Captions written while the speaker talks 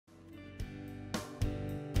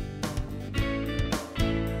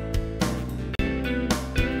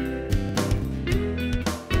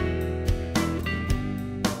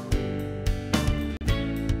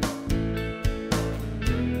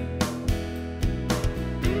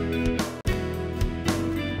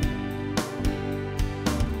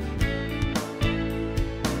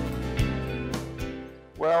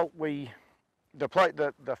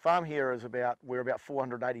the farm here is we're about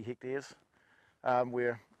 480 hectares.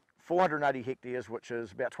 We're 480 hectares, which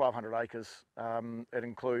is about 1,200 acres. It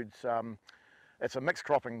includes, it's a mixed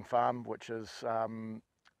cropping farm, which is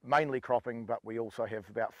mainly cropping, but we also have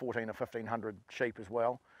about 1,400 or 1,500 sheep as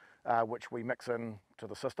well, which we mix in to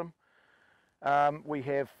the system. We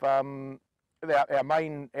have our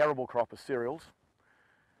main arable crop is cereals,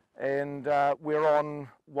 and we're on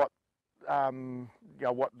what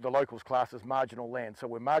what the locals class as marginal land. So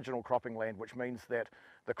we're marginal cropping land, which means that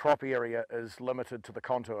the crop area is limited to the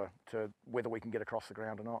contour, to whether we can get across the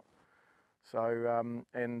ground or not. So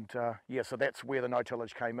so that's where the no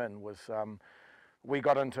tillage came in. Was we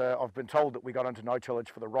got into? I've been told that we got into no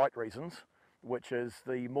tillage for the right reasons, which is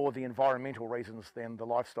more the environmental reasons than the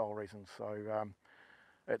lifestyle reasons. So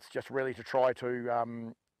it's just really to try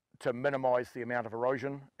to minimise the amount of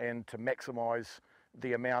erosion and to maximise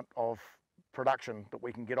the amount of production that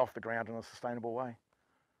we can get off the ground in a sustainable way.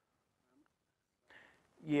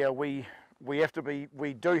 Yeah, we do have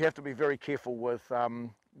to be very careful with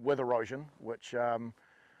erosion, which like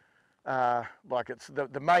it's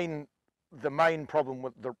the main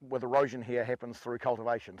problem with erosion here happens through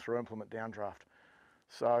cultivation, through implement downdraft.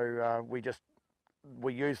 So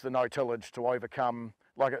we use the no tillage to overcome,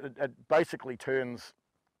 like it basically turns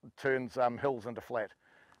hills into flat,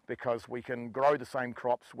 because we can grow the same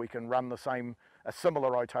crops, we can run a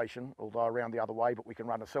similar rotation, although around the other way, but we can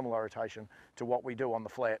run a similar rotation to what we do on the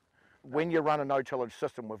flat. When you run a no tillage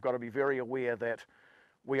system, we've got to be very aware that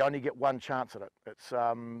we only get one chance at it. It's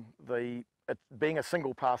being a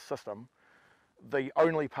single pass system, the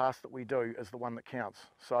only pass that we do is the one that counts.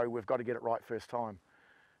 So we've got to get it right first time.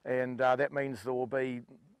 And that means there will be,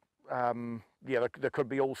 there could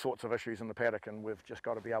be all sorts of issues in the paddock, and we've just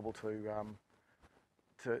got to be able to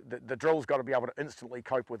the drill's got to be able to instantly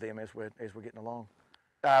cope with them as we're getting along.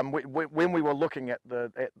 When we were looking at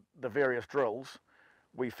the various drills,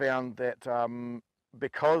 we found that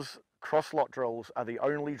because cross-lot drills are the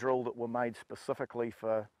only drill that were made specifically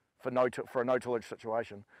for a no tillage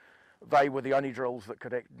situation, they were the only drills that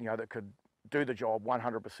could do the job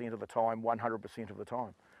 100% of the time, 100% of the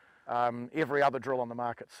time. Every other drill on the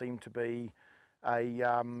market seemed to be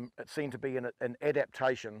an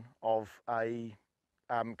adaptation of a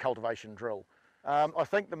cultivation drill. I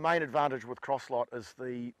think the main advantage with cross-lot is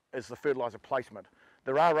the fertiliser placement.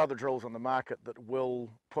 There are other drills on the market that will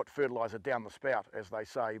put fertiliser down the spout, as they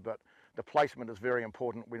say, but the placement is very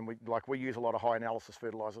important. When we use a lot of high analysis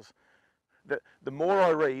fertilisers. The more I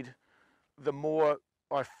read, the more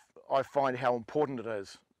I find how important it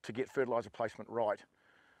is to get fertiliser placement right.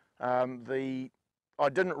 I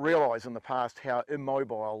didn't realise in the past how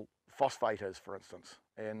immobile phosphate is, for instance,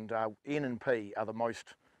 and N and P are to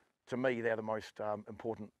me, they're the most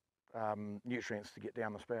important nutrients to get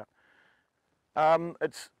down the spout.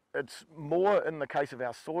 It's more in the case of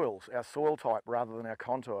our soils, our soil type rather than our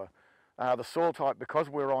contour. The soil type, because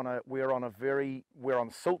we're on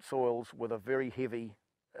silt soils with a very heavy,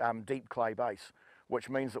 deep clay base, which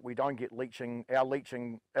means that we don't get leaching. Our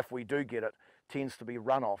leaching, if we do get it, tends to be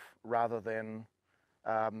runoff rather than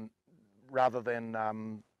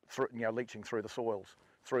leaching through the soils,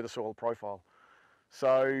 through the soil profile.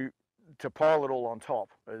 So to pile it all on top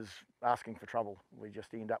is asking for trouble. We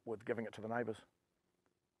just end up with giving it to the neighbours.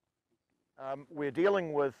 We're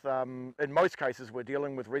dealing with, in most cases, we're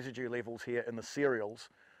dealing with residue levels here in the cereals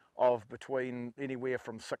of between anywhere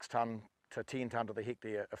from 6 tonne to 10 tonne to the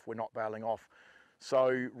hectare if we're not baling off.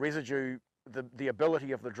 So residue, the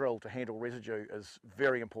ability of the drill to handle residue is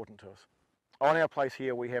very important to us. On our place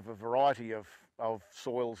here, we have a variety of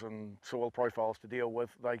soils and soil profiles to deal with.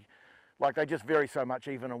 They just vary so much,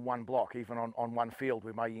 even in one block, even on one field.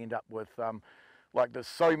 We may end up with, there's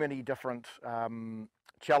so many different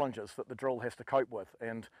challenges that the drill has to cope with.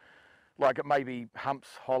 And it may be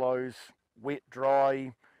humps, hollows, wet,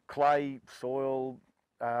 dry, clay, soil,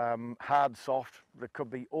 hard, soft. There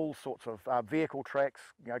could be all sorts of vehicle tracks,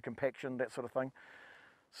 compaction, that sort of thing.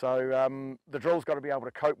 So the drill's got to be able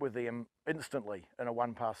to cope with them instantly in a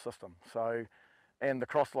one-pass system. And the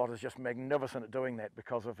cross-lot is just magnificent at doing that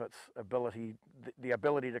because of its ability, the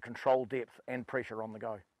ability to control depth and pressure on the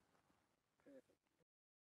go.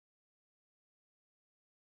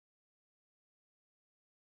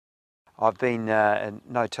 I've been in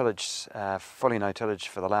no tillage, fully no tillage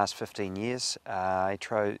for the last 15 years. I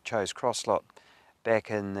chose cross-lot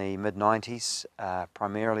back in the mid-90s,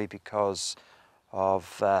 primarily because of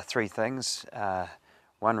 3 things.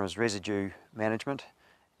 One was residue management,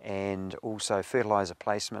 and also fertiliser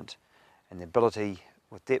placement, and the ability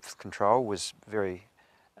with depth control was very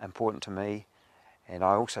important to me. And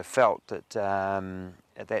I also felt that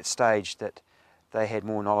at that stage that they had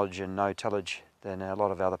more knowledge in no-tillage than a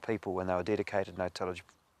lot of other people when they were dedicated no-tillage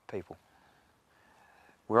people.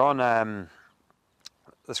 We're on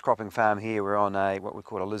this cropping farm here, we're on what we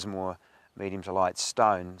call a Lismore medium to light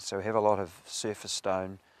stone, so we have a lot of surface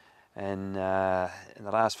stone, and in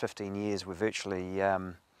the last 15 years we're virtually,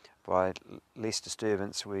 by less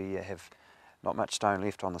disturbance, we have not much stone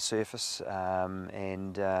left on the surface,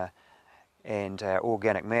 and our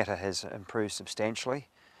organic matter has improved substantially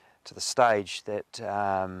to the stage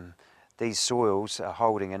that these soils are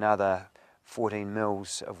holding another 14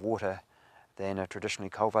 mils of water than a traditionally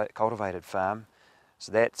cultivated farm.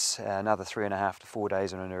 So that's another 3.5 to 4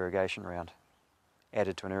 days on an irrigation round,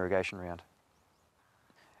 added to an irrigation round.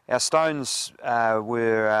 Our stones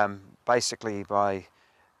were basically by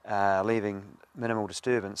leaving minimal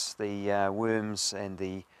disturbance, the worms and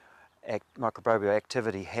the microbial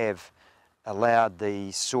activity have allowed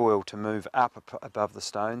the soil to move up above the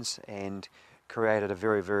stones and created a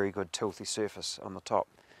very, very good tilthy surface on the top.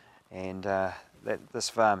 And this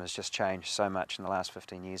farm has just changed so much in the last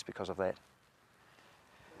 15 years because of that.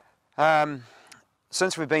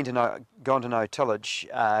 Since we've gone to no tillage,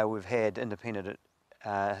 we've had independent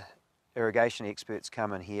irrigation experts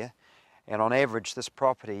come in here, and on average this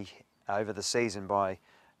property over the season, by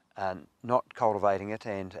not cultivating it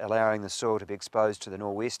and allowing the soil to be exposed to the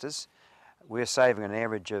nor'westers, we're saving an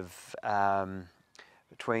average of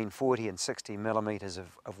between 40 and 60 millimetres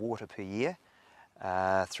of water per year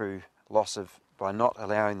through loss by not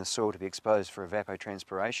allowing the soil to be exposed for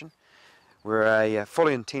evapotranspiration. We're a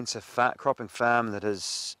fully intensive cropping farm that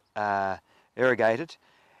is irrigated,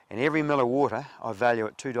 and every mill of water I value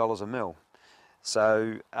at $2 a mill.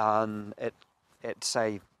 So at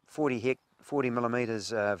say 40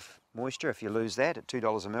 millimetres of moisture, if you lose that at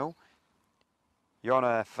 $2 a mill, you're on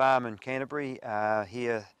a farm in Canterbury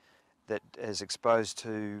here that is exposed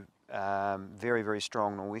to very, very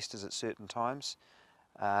strong nor'westers at certain times.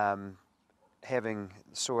 Having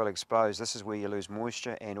soil exposed, this is where you lose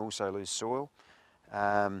moisture and also lose soil.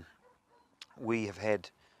 We have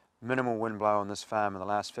had minimal wind blow on this farm in the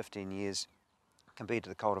last 15 years compared to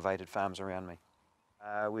the cultivated farms around me.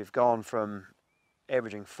 We've gone from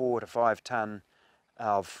averaging 4 to 5 tonne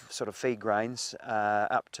of sort of feed grains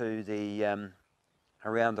up to the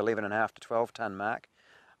around 11.5 to 12 tonne mark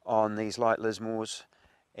on these light Lismores,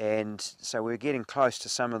 and so we're getting close to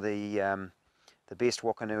some of the best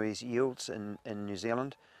Wakanui's yields in New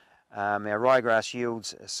Zealand. Our ryegrass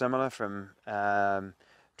yields are similar, from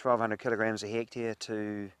 1,200 kilograms a hectare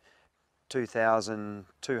to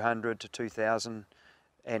 2,200 to 2,000,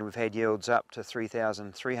 and we've had yields up to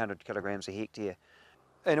 3,300 kilograms a hectare.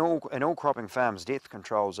 In all cropping farms, depth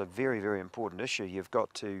control is a very, very important issue. You've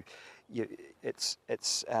got to, it's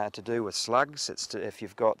to do with slugs. If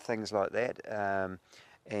you've got things like that,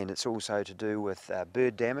 and it's also to do with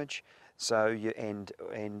bird damage. So and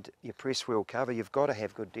your press wheel cover, you've got to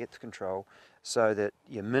have good depth control so that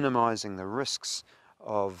you're minimising the risks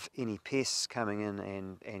of any pests coming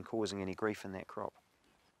in and causing any grief in that crop.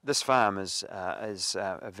 This farm is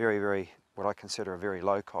a very, very, what I consider a very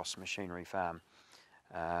low-cost machinery farm.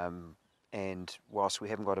 And whilst we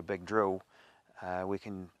haven't got a big drill, we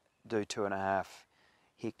can do 2.5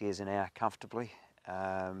 hectares an hour comfortably,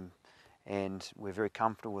 and we're very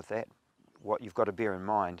comfortable with that. What you've got to bear in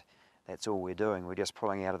mind, that's all we're doing. We're just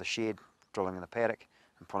pulling out of the shed, drilling in the paddock,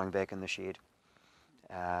 and pulling back in the shed.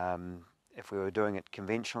 If we were doing it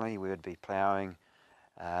conventionally, we would be ploughing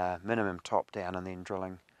minimum top down and then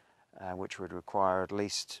drilling, which would require at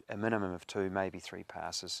least a minimum of 2, maybe 3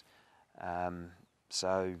 passes.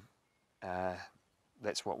 So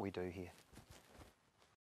that's what we do here.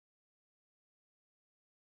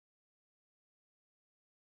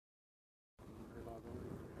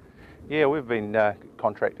 Yeah, we've been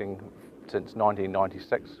contracting since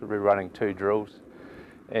 1996. We're running 2 drills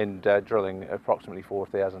and drilling approximately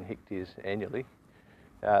 4,000 hectares annually.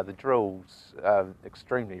 The drills are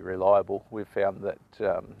extremely reliable. We've found that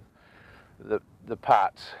the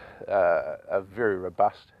parts are very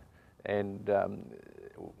robust, and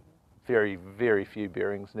very, very few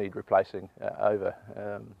bearings need replacing over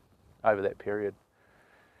that period.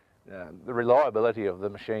 The reliability of the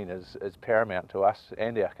machine is paramount to us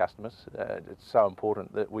and our customers. It's so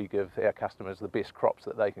important that we give our customers the best crops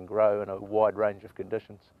that they can grow in a wide range of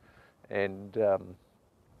conditions, and the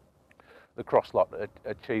Crosslot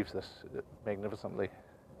achieves this magnificently.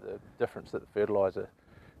 The difference that the fertiliser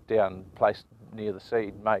placed near the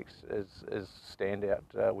seed makes is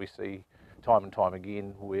standout. We see time and time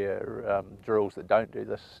again where drills that don't do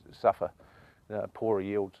this suffer poorer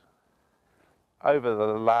yields. Over the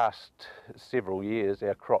last several years,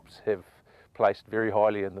 our crops have placed very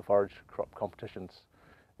highly in the forage crop competitions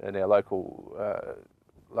in our local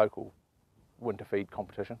winter feed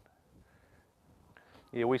competition.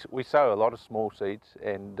 Yeah, we sow a lot of small seeds,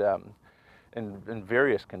 and in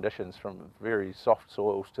various conditions, from very soft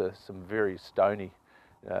soils to some very stony,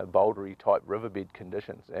 bouldery type riverbed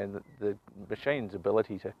conditions, and the machine's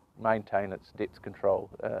ability to maintain its depth control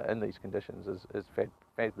in these conditions is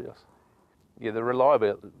fabulous. Yeah, the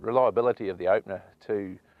reliability of the opener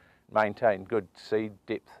to maintain good seed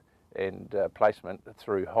depth and placement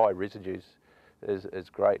through high residues is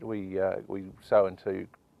great. We sow into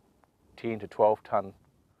 10 to 12 tonne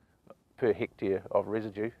per hectare of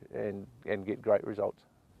residue and get great results.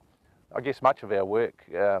 I guess much of our work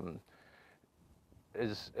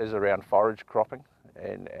is around forage cropping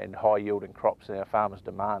and high yielding crops, and our farmers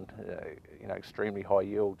demand extremely high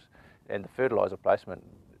yields, and the fertiliser placement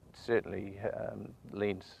certainly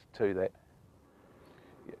lends to that.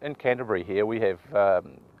 In Canterbury here we have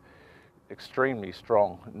extremely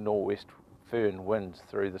strong nor'west firn winds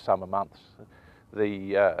through the summer months.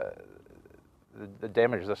 The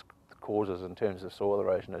damage this causes in terms of soil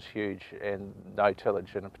erosion is huge, and no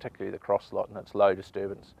tillage, and particularly the cross lot and its low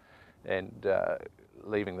disturbance and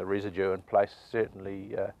leaving the residue in place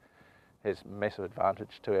certainly has massive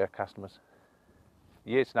advantage to our customers.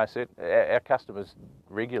 Yes, no, our customers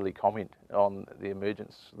regularly comment on the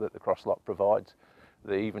emergence that the cross lot provides,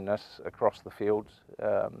 the evenness across the fields,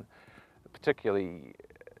 particularly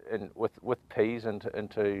with peas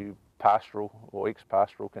into pastoral or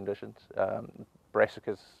ex-pastoral conditions.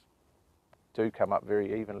 Brassicas do come up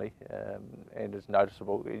very evenly, and is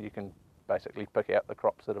noticeable. You can basically pick out the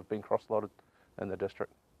crops that have been cross-lotted in the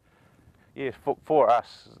district. Yes, for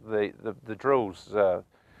us, the drills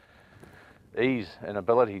ease and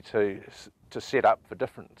ability to set up for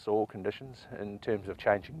different soil conditions in terms of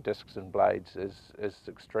changing discs and blades is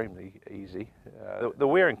extremely easy. The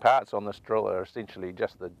wearing parts on this drill are essentially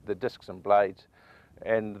just the discs and blades,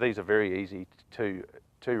 and these are very easy to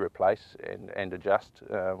replace and adjust.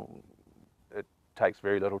 It takes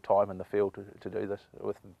very little time in the field to do this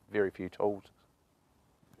with very few tools.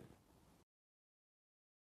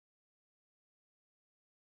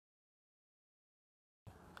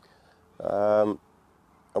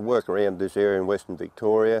 I work around this area in Western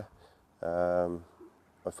Victoria. I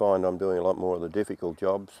find I'm doing a lot more of the difficult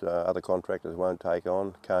jobs other contractors won't take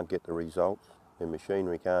on, can't get the results. Their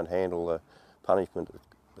machinery can't handle the punishment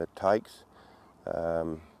that it takes.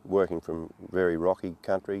 Working from very rocky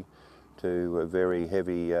country to very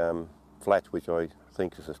heavy flats, which I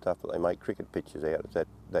think is the stuff that they make cricket pitches out. It's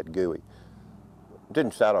that gooey.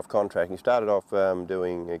 Didn't start off contracting, started off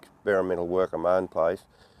doing experimental work on my own place.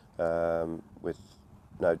 With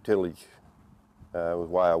no tillage was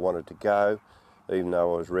the way I wanted to go, even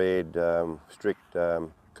though I was read strict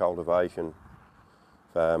cultivation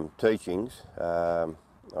teachings. I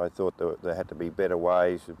thought there had to be better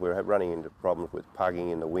ways. We're running into problems with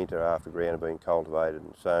pugging in the winter after ground had been cultivated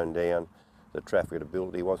and sown down. The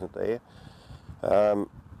trafficability wasn't there.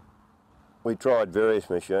 We tried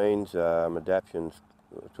various machines, adaptations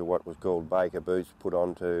to what was called Baker boots, put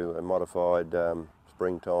onto a modified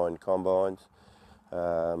springtime combines.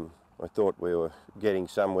 I thought we were getting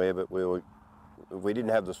somewhere, but we didn't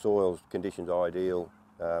have the soil conditions ideal.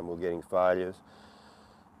 We were getting failures.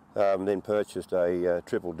 Then purchased a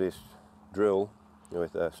triple disc drill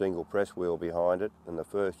with a single press wheel behind it, and the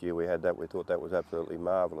first year we had that, we thought that was absolutely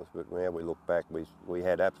marvellous, but now we look back, we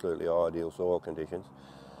had absolutely ideal soil conditions.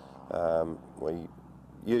 We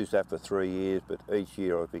used that for 3 years, but each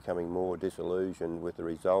year I was becoming more disillusioned with the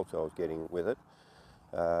results I was getting with it.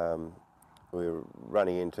 We were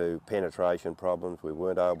running into penetration problems. We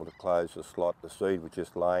weren't able to close the slot. The seed was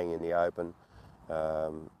just laying in the open.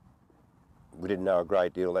 We didn't know a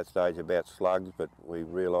great deal at that stage about slugs, but we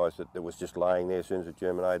realised that it was just laying there. As soon as it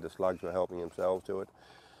germinated, the slugs were helping themselves to it.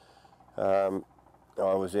 I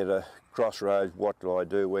was at a crossroads. What do I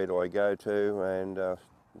do? Where do I go to? And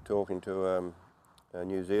talking to a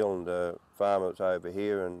New Zealand farmer that's over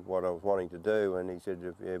here and what I was wanting to do, and he said,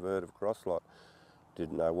 "Have you ever heard of cross-lot?"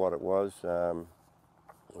 Didn't know what it was.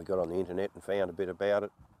 We got on the internet and found a bit about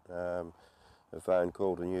it. A phone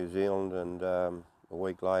call to New Zealand, and a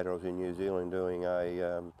week later I was in New Zealand doing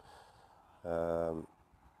a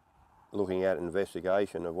looking at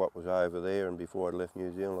investigation of what was over there, and before I left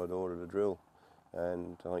New Zealand I'd ordered a drill,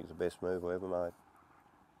 and I think it's the best move I ever made.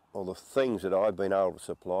 Well, the things that I've been able to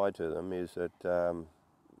supply to them is that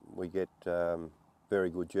we get very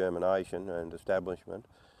good germination and establishment.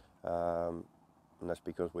 and that's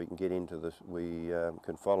because we can get into this, we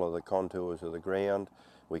can follow the contours of the ground,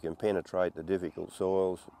 we can penetrate the difficult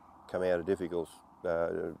soils, come out of difficult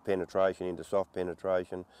penetration into soft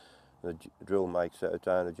penetration. The drill makes its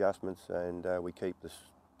own adjustments, and we keep the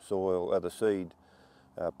soil, the seed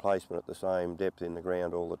placement at the same depth in the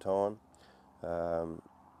ground all the time.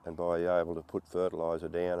 And by able to put fertiliser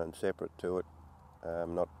down and separate to it,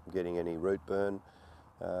 not getting any root burn,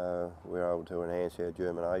 we're able to enhance our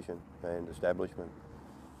germination and establishment.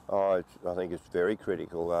 I think it's very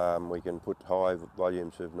critical. We can put high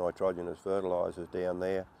volumes of nitrogenous fertilisers down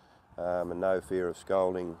there, and no fear of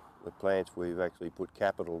scalding the plants. We've actually put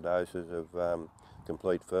capital doses of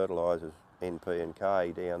complete fertilisers, NP and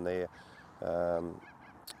K, down there.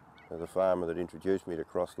 The farmer that introduced me to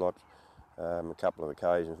Crosslot, a couple of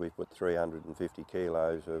occasions we put 350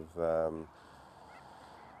 kilos of,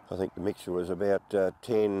 I think the mixture was about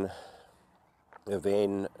 10 of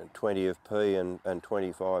N, 20 of P and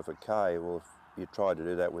 25 of K. Well, if you tried to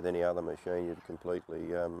do that with any other machine, you'd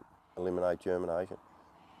completely eliminate germination.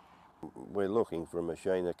 We're looking for a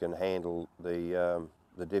machine that can handle the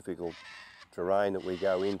difficult terrain that we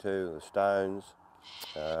go into, the stones,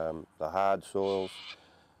 the hard soils,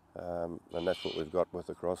 and that's what we've got with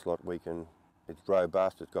the Crosslot. It's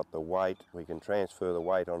robust, it's got the weight, we can transfer the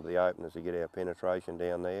weight onto the openers to get our penetration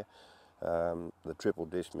down there. The triple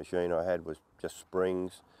disc machine I had was just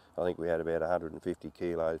springs. I think we had about 150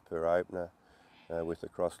 kilos per opener. With the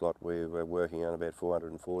Crosslot we were working on about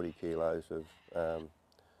 440 kilos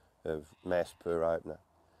of mass per opener.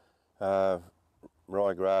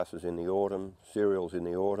 Ryegrasses in the autumn, cereals in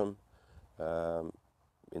the autumn.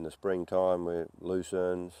 In the springtime we're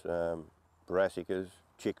lucernes, brassicas,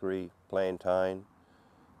 chicory, plantain,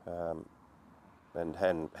 and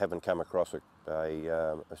haven't come across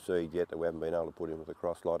a seed yet that we haven't been able to put in with the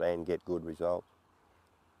Crosslot and get good results.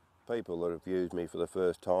 People that have used me for the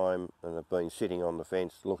first time and have been sitting on the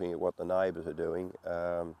fence looking at what the neighbours are doing,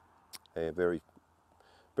 they're very,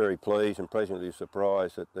 very pleased and pleasantly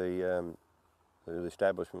surprised at the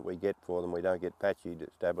establishment we get for them. We don't get patchy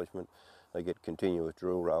establishment, they get continuous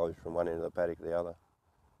drill rows from one end of the paddock to the other.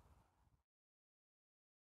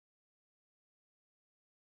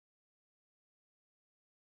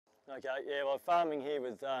 Okay, yeah, well, farming here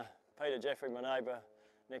with Peter Jeffrey, my neighbour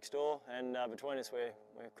next door, and between us we're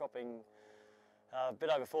cropping a bit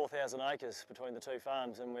over 4,000 acres between the two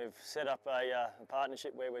farms, and we've set up a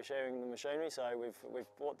partnership where we're sharing the machinery. So we've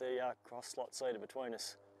bought the Crosslot seeder between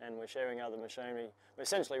us, and we're sharing other machinery. We're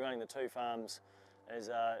essentially running the two farms as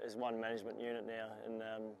one management unit now,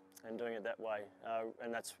 and doing it that way,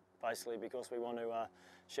 and that's basically because we want to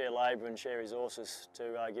share labour and share resources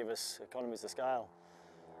to give us economies of scale.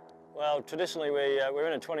 Well, traditionally we're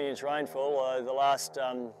in a 20-inch rainfall. The last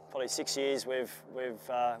probably 6 years we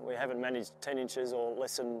haven't managed 10 inches or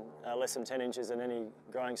less than 10 inches in any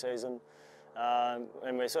growing season,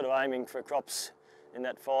 and we're sort of aiming for crops in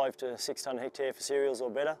that 5 to 6 tonne hectare for cereals or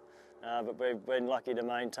better. But we've been lucky to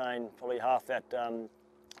maintain probably half that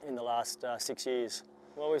in the last 6 years.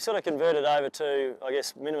 Well, we've sort of converted over to, I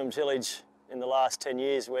guess, minimum tillage in the last 10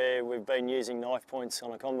 years, where we've been using knife points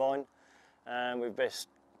on a combine, and we've best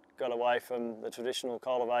got away from the traditional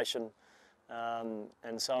cultivation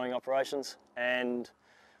and sowing operations. And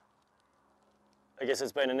I guess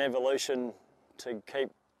it's been an evolution to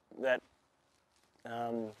keep that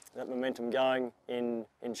momentum going in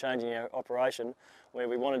changing our operation, where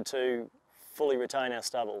we wanted to fully retain our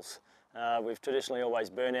stubbles. We've traditionally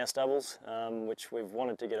always burned our stubbles, which we've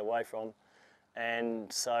wanted to get away from.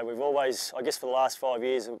 And so we've always, I guess for the last 5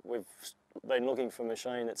 years, we've been looking for a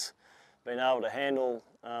machine that's been able to handle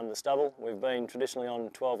the stubble. We've been traditionally on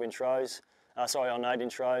 12-inch rows, on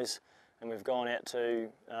 8-inch rows, and we've gone out to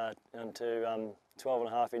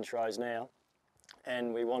 12.5-inch rows now.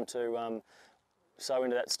 And we want to sow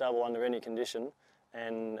into that stubble under any condition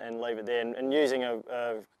and leave it there, and using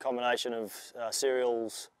a combination of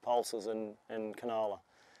cereals, pulses and canola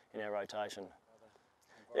in our rotation.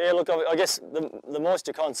 Yeah, look, I guess the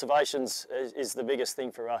moisture conservation is the biggest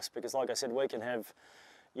thing for us, because like I said, we can have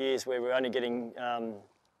years where we're only getting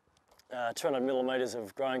 200 millimetres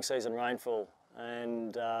of growing season rainfall,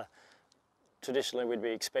 and traditionally we'd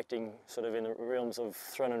be expecting sort of in the realms of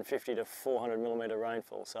 350 to 400 millimetre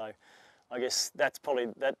rainfall. So I guess that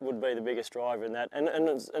would be the biggest driver in that, and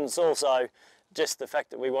it's also just the fact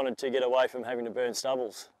that we wanted to get away from having to burn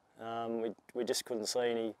stubbles. We just couldn't see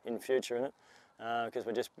any in future in it, because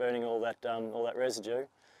we're just burning all that residue.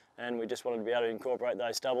 And we just wanted to be able to incorporate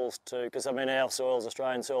those stubbles because I mean our soils,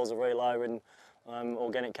 Australian soils, are really low in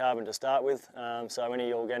organic carbon to start with. So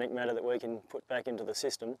any organic matter that we can put back into the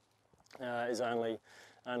system is only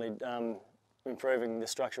improving the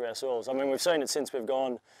structure of our soils. I mean, we've seen it since we've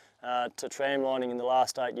gone to tram lining in the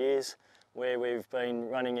last 8 years, where we've been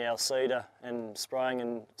running our seeder and spraying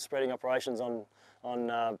and spreading operations on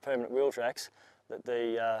permanent wheel tracks, that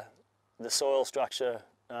the soil structure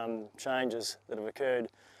changes that have occurred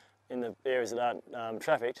in the areas that aren't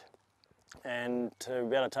trafficked, and to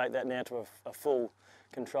be able to take that now to a full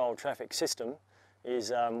controlled traffic system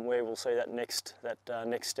is where we'll see that next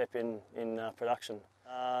step in production.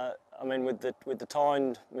 I mean, with the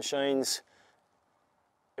tined machines,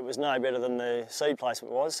 it was no better than the seed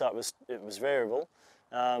placement was, so it was variable.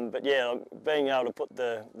 But yeah, being able to put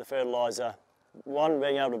the fertiliser,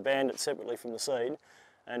 being able to band it separately from the seed,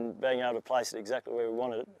 and being able to place it exactly where we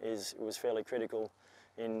wanted it was fairly critical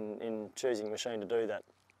in choosing a machine to do that.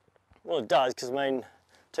 Well, it does, because I mean,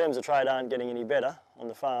 terms of trade aren't getting any better on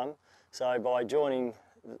the farm, so by joining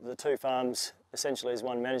the two farms essentially as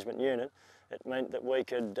one management unit, it meant that we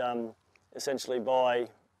could essentially buy,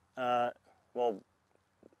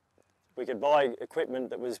 we could buy equipment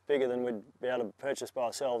that was bigger than we'd be able to purchase by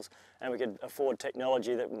ourselves, and we could afford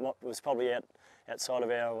technology that was probably outside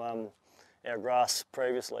of our grasp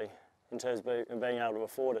previously in terms of being able to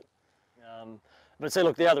afford it. But see,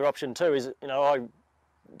 look, the other option too is, you know, I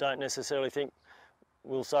don't necessarily think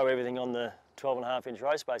we'll sow everything on the 12.5-inch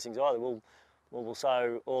row spacings either. We'll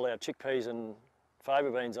sow all our chickpeas and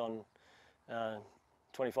faba beans on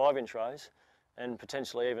 25-inch rows, and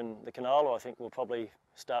potentially even the canola. I think we'll probably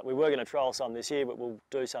start. We were going to trial some this year, but we'll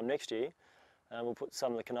do some next year. We'll put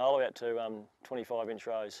some of the canola out to 25-inch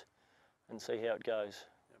rows and see how it goes.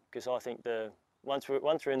 Because I think once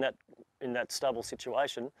we're in that stubble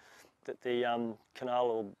situation, that the canola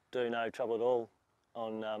will do no trouble at all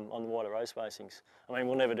on the wider row spacings. I mean,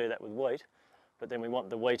 we'll never do that with wheat, but then we want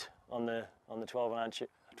the wheat on the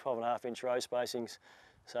 12.5-inch row spacings,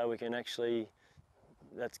 so we can actually,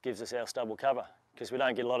 that gives us our stubble cover, because we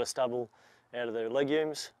don't get a lot of stubble out of the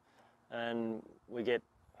legumes, and we get,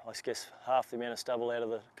 I guess, half the amount of stubble out of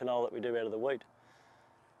the canola that we do out of the wheat.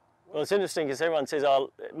 Well, it's interesting because everyone says,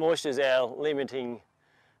 oh, moisture is our limiting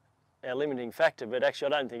factor, but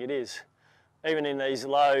actually I don't think it is. Even in these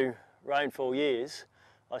low rainfall years,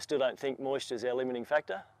 I still don't think moisture is our limiting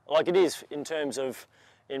factor. Like it is in terms of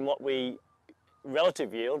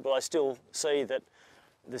relative yield, but I still see that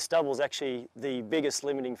the stubble is actually the biggest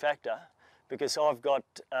limiting factor, because I've got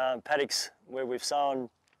paddocks where we've sown.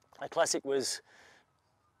 A classic was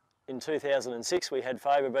in 2006, we had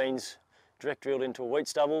faba beans direct drilled into a wheat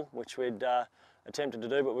stubble, which we'd attempted to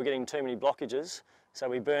do, but we're getting too many blockages, so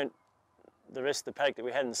we burnt the rest of the paddock that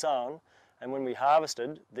we hadn't sown. And when we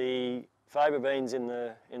harvested, the faba beans in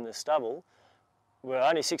the stubble were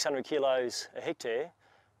only 600 kilos a hectare,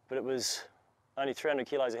 but it was only 300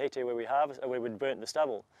 kilos a hectare where we'd burnt the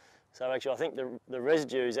stubble. So actually I think the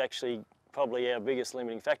residue is actually probably our biggest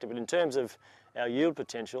limiting factor. But in terms of our yield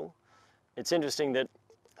potential, it's interesting that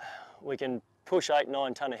we can push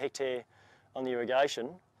 8-9 tonne a hectare on the irrigation,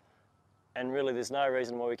 and really there's no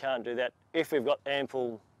reason why we can't do that if we've got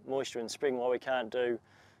ample moisture in spring, why we can't do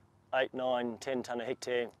 8, 9, 10 tonne a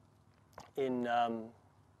hectare in our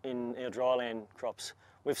dryland crops.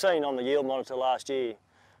 We've seen on the yield monitor last year,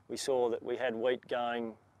 we saw that we had wheat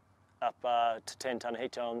going up to 10 tonne a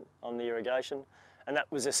hectare on the irrigation, and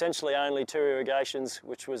that was essentially only 2 irrigations,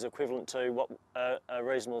 which was equivalent to what a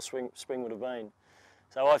reasonable spring would have been.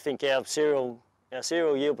 So I think our cereal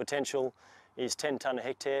yield potential is 10 tonne a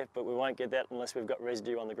hectare, but we won't get that unless we've got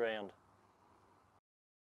residue on the ground.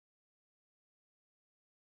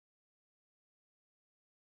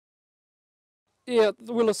 Yeah,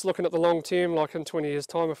 we're just looking at the long term, like in 20 years'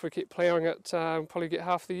 time, if we keep ploughing it, we'll probably get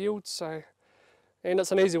half the yield. So, and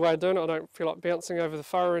it's an easy way of doing it. I don't feel like bouncing over the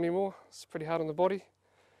furrow anymore. It's pretty hard on the body.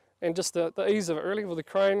 And just the ease of it really, with the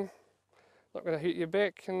crane, not going to hurt your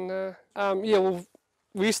back. And yeah, well,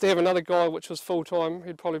 we used to have another guy which was full-time.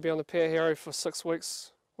 He'd probably be on the power harrow for 6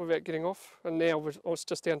 weeks without getting off. And now it's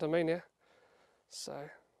just down to me now. So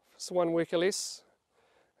it's 1 week or less.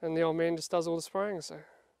 And the old man just does all the spraying. So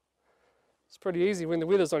it's pretty easy when the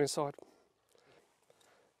weather's on your side.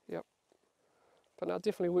 Yep. But no, it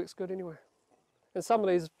definitely works good anyway. And some of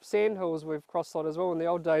these sand hills we've cross-sod as well. In the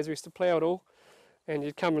old days we used to plough it all, and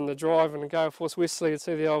you'd come in the drive and go force westerly, you'd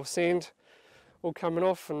see the old sand all coming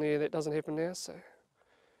off, and yeah, that doesn't happen now. So,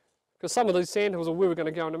 because some of these sand hills, where we were going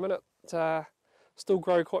to go in a minute, still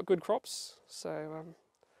grow quite good crops. So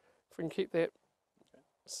if we can keep that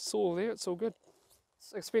soil there, it's all good.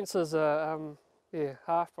 Expenses are yeah,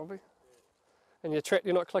 half probably. And you're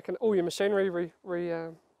not clicking all your machinery,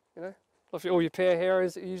 you know, if all your power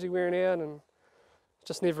harrows are usually wearing out, and it's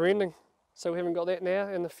just never ending. So we haven't got that now,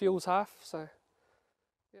 and the fuel's half. So.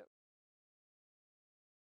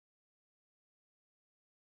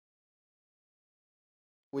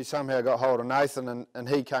 we somehow got hold of Nathan, and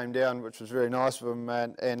he came down, which was very nice of him,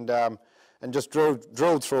 and just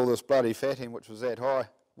drilled through all this bloody fatting, which was that high,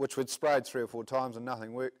 which we'd sprayed 3 or 4 times and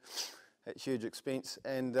nothing worked at huge expense.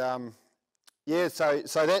 And yeah, so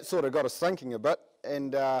that sort of got us thinking a bit,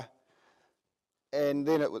 and then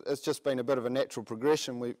it's just been a bit of a natural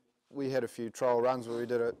progression. We had a few trial runs where we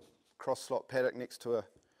did a cross slot paddock next to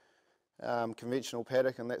a conventional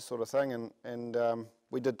paddock and that sort of thing, and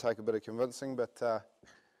we did take a bit of convincing, but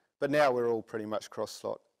now we're all pretty much cross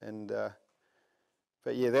slot. And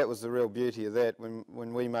but yeah, that was the real beauty of that.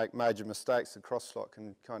 When we make major mistakes, the cross slot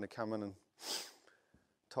can kind of come in and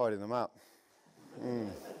tidy them up.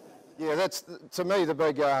 Yeah, that's to me the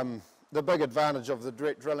big advantage of the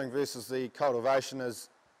direct drilling versus the cultivation is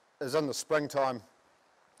in the springtime.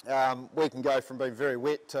 We can go from being very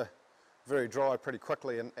wet to very dry pretty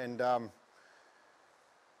quickly, and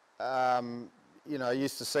you know, I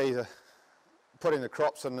used to see putting the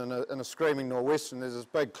crops in a screaming nor'wester, and there's this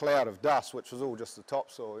big cloud of dust, which was all just the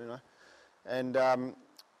topsoil, you know. And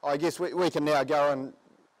I guess we can now go in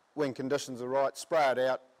when conditions are right, spray it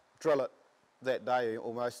out, drill it that day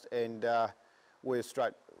almost, and we're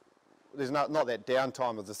straight. There's not that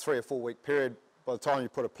downtime of the 3 or 4 week period by the time you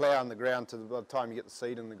put a plough in the ground to by the time you get the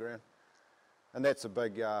seed in the ground, and that's a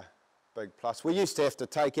big plus. We used to have to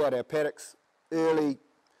take out our paddocks early,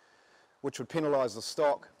 which would penalise the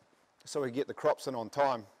stock, so we could get the crops in on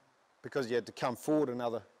time, because you had to come forward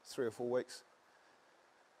another 3 or 4 weeks.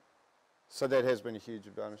 So that has been a huge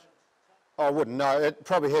advantage. I wouldn't know. It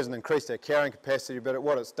probably hasn't increased our carrying capacity, but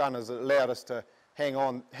what it's done is it allowed us to hang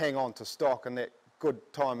on to stock in that good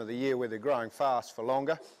time of the year where they're growing fast for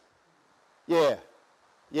longer. Yeah.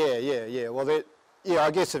 Well,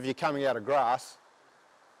 I guess if you're coming out of grass,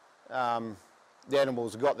 the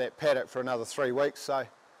animals have got that paddock for another 3 weeks, so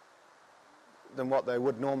than what they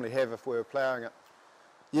would normally have if we were ploughing it.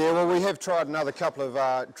 Yeah, well, we have tried another couple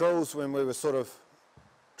of drills when we were sort of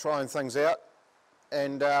trying things out,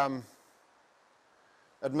 and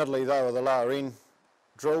admittedly they were the lower end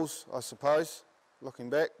drills, I suppose, looking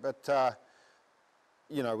back, but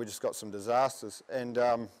you know, we just got some disasters, and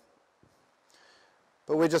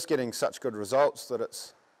but we're just getting such good results that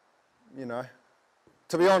it's, you know,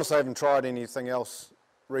 to be honest, I haven't tried anything else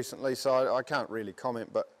recently, so I can't really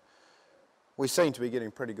comment, but we seem to be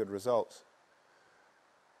getting pretty good results.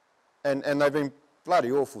 And they've been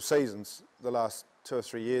bloody awful seasons the last 2 or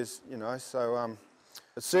 3 years, you know, so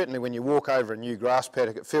it's certainly when you walk over a new grass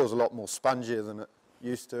paddock, it feels a lot more spongier than it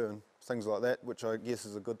used to and things like that, which I guess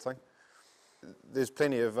is a good thing. There's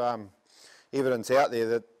plenty of evidence out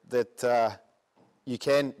there that you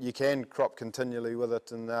can crop continually with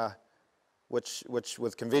it, and which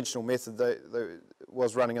with conventional method they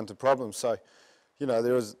was running into problems. So, you know,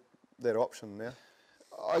 there is that option there.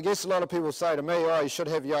 I guess a lot of people say to me, "Oh, you should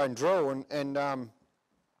have your own drill," and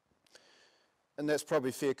that's probably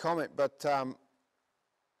a fair comment. But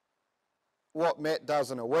what Matt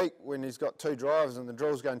does in a week when he's got 2 drivers and the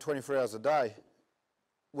drill's going 24 hours a day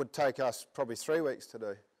would take us probably 3 weeks to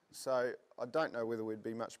do. So I don't know whether we'd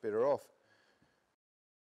be much better off.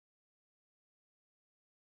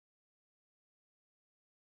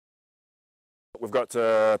 We've got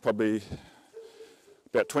probably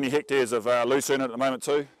about 20 hectares of lucerne at the moment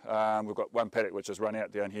too. We've got 1 paddock which is run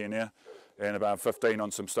out down here now, and about 15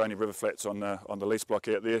 on some stony river flats on the lease block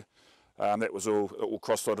out there. That was all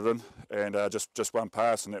cross-slotted in, and just 1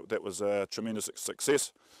 pass, and that was a tremendous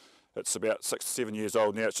success. It's about 6 to 7 years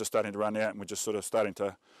old now. It's just starting to run out, and we're just sort of starting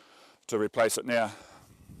to replace it now.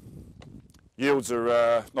 Yields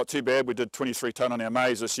are not too bad. We did 23 tonne on our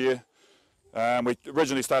maize this year. We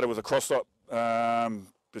originally started with a cross-slot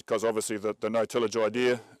because obviously the no tillage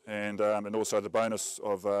idea, and also the bonus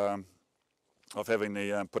of having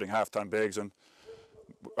the putting half-tonne bags in.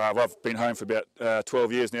 I've been home for about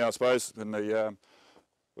 12 years now, I suppose, and it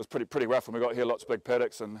was pretty rough when we got here. Lots of big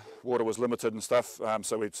paddocks, and water was limited and stuff.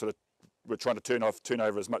 So we're trying to turn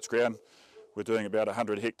over as much ground. We're doing about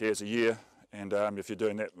 100 hectares a year, and if you're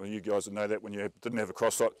doing that, well, you guys would know that when you didn't have a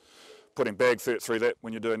cross slot, putting bag fert through that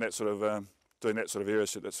when you're doing that sort of area,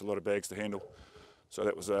 so that's a lot of bags to handle. So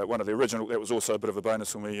that was one of the original. That was also a bit of a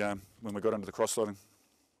bonus when we got into the cross slotting.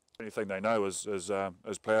 Anything they know is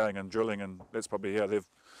ploughing and drilling, and that's probably how they've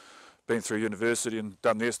been through university and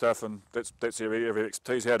done their stuff, and that's their area of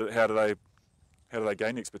expertise. How do they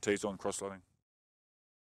gain expertise on cross slotting?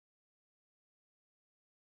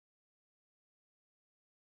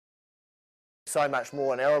 So much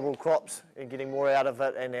more in arable crops and getting more out of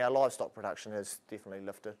it, and our livestock production has definitely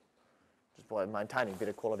lifted just by maintaining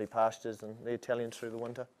better quality pastures and the Italians through the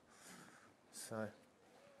winter. So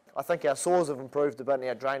I think our soils have improved a bit and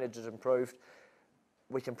our drainage has improved.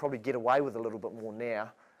 we can probably get away with a little bit more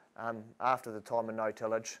now after the time of no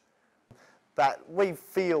tillage. But we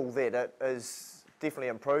feel that it is definitely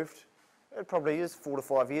improved. It probably is 4 to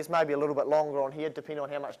 5 years, maybe a little bit longer on here, depending on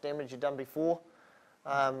how much damage you've done before,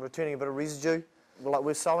 returning a bit of residue. Like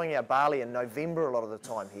we're sowing our barley in November a lot of the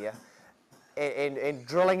time here, and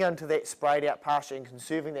drilling into that sprayed out pasture and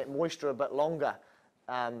conserving that moisture a bit longer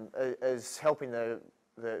is helping the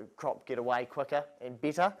crop get away quicker and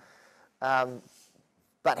better.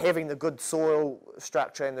 But having the good soil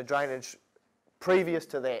structure and the drainage previous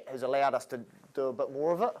to that has allowed us to do a bit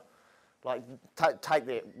more of it, like take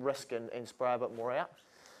that risk and spray a bit more out.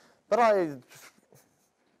 But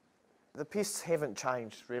the pests haven't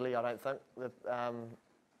changed really, I don't think.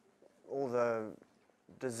 All the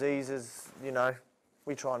diseases, you know,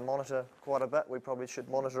 we try and monitor quite a bit. We probably should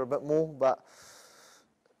monitor a bit more, but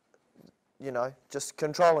you know, just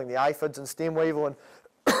controlling the aphids and stem weevil and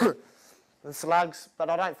the slugs. But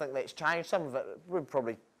I don't think that's changed. Some of it's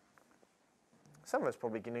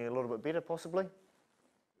probably getting a little bit better, possibly.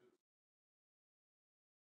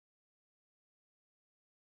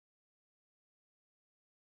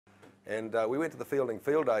 And we went to the Fielding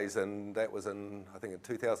Field Days, and that was in, I think, in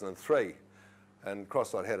 2003. And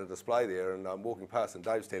Crosslight had a display there, and I'm walking past, and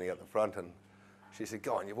Dave's standing up the front, and she said,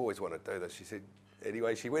 "Go on, you've always wanted to do this." She said,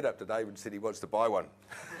 anyway, she went up to Dave and said he wants to buy one.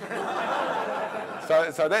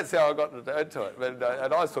 So that's how I got into it. And I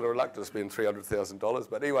was sort of reluctant to spend $300,000.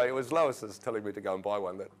 But anyway, it was Lois was telling me to go and buy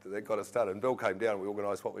one that got us started. And Bill came down, we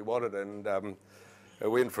organised what we wanted, and it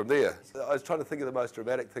went from there. I was trying to think of the most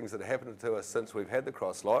dramatic things that have happened to us since we've had the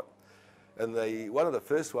Crosslight. And one of the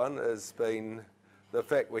first one has been the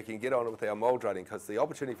fact we can get on with our mould draining, because the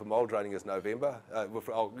opportunity for mould draining is November,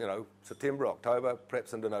 September, October,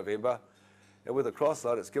 perhaps into November. And with the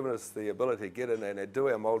Crosslight, it's given us the ability to get in and do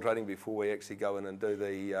our mould draining before we actually go in and do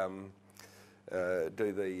the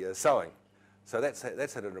sowing. So that's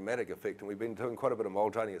had a dramatic effect, and we've been doing quite a bit of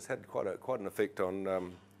mould draining. It's had quite an effect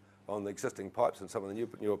on the existing pipes and some of the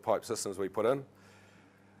newer pipe systems we put in.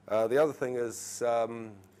 The other thing is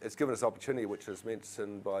it's given us opportunity, which is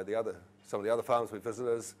mentioned by some of the other farms we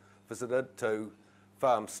visited, to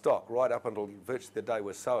farm stock right up until virtually the day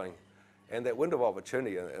we're sowing. And that window of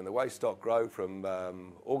opportunity and the way stock grow from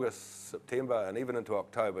August, September, and even into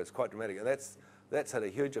October is quite dramatic. And that's had a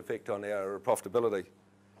huge effect on our profitability.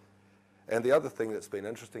 And the other thing that's been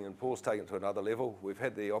interesting, and Paul's taken it to another level, we've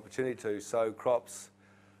had the opportunity to sow crops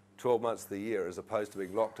 12 months of the year as opposed to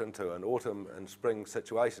being locked into an autumn and spring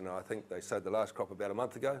situation. I think they sowed the last crop about a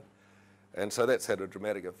month ago. And so that's had a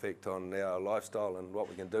dramatic effect on our lifestyle and what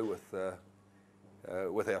we can do with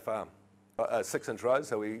our farm. 6-inch rows,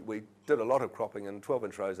 so we did a lot of cropping in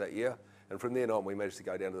 12-inch rows that year, and from then on we managed to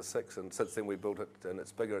go down to the 6, and since then we built it, and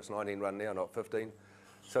it's bigger. It's 19 run now, not 15.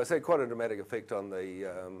 So it's had quite a dramatic effect on the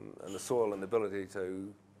soil and the ability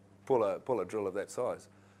to pull a drill of that size.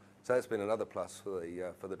 So that's been another plus for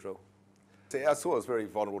the drill. See, our soil is very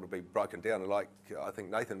vulnerable to be broken down, and like I think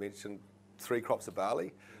Nathan mentioned, 3 crops of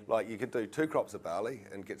barley. Like you could do 2 crops of barley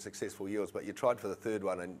and get successful yields, but you tried for the third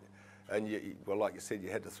one, and well, like you said, you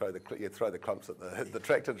had to throw the clumps at the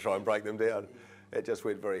tractor to try and break them down. It just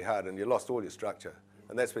went very hard, and you lost all your structure.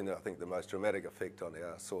 And that's been, I think, the most dramatic effect on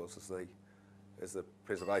our soils is the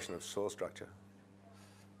preservation of soil structure.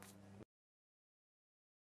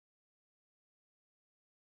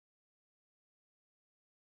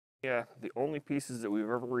 Yeah, the only pieces that we've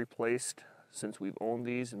ever replaced since we've owned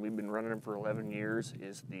these, and we've been running them for 11 years,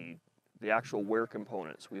 is the actual wear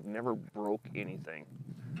components. We've never broke anything.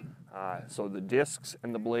 So the discs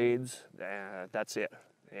and the blades, that's it.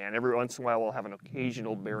 And every once in a while we'll have an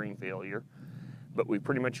occasional bearing failure, but we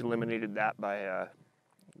pretty much eliminated that by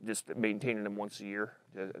just maintaining them once a year.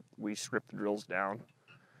 We strip the drills down,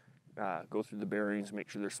 go through the bearings, make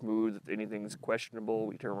sure they're smooth. If anything's questionable,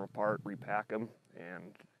 we tear them apart, repack them,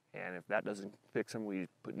 and if that doesn't fix them, we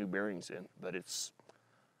put new bearings in. But it's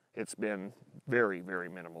been very, very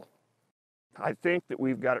minimal. I think that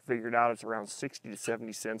we've got it figured out. It's around 60 to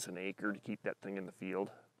 70 cents an acre to keep that thing in the field.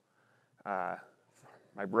 My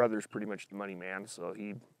brother's pretty much the money man, so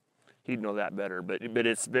he'd know that better. But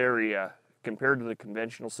it's very compared to the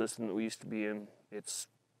conventional system that we used to be in, it's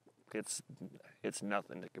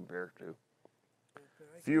nothing to compare to.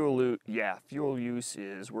 Fuel use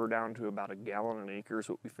is, we're down to about 1 gallon an acre is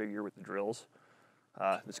what we figure with the drills.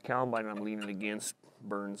 This combine I'm leaning against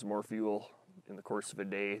burns more fuel in the course of a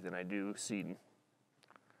day than I do seeding,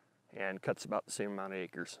 and cuts about the same amount of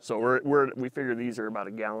acres. So we figure these are about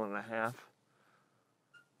 1.5 gallons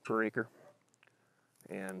per acre,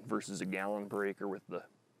 and versus 1 gallon per acre with the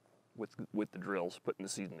drills putting the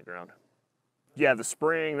seed in the ground. Yeah, the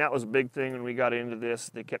spraying, that was a big thing when we got into this.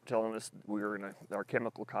 They kept telling us our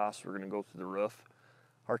chemical costs were gonna go through the roof.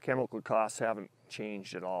 Our chemical costs haven't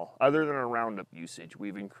changed at all, other than our Roundup usage.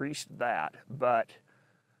 We've increased that, but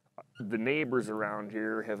the neighbors around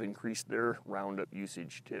here have increased their Roundup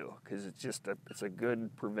usage too, because it's a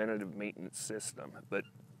good preventative maintenance system. But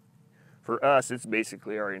for us, it's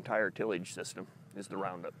basically our entire tillage system is the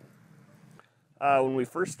Roundup. When we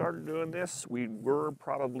first started doing this, we were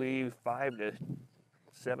probably 5 to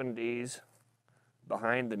 7 days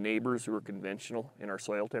behind the neighbors who were conventional in our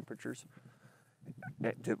soil temperatures,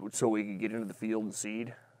 so we could get into the field and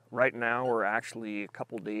seed. Right now, we're actually a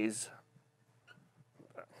couple days,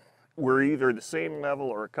 we're either the same level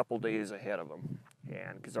or a couple days ahead of them,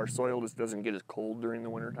 and because our soil just doesn't get as cold during the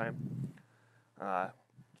wintertime.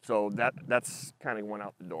 So that's kind of went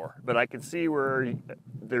out the door. But I can see where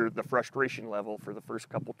the frustration level for the first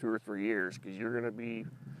couple 2 or 3 years, because you're gonna be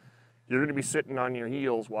sitting on your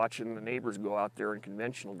heels watching the neighbors go out there in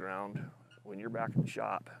conventional ground when you're back in the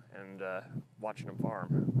shop and watching them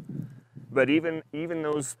farm. But even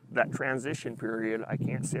that transition period, I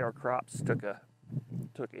can't say our crops took a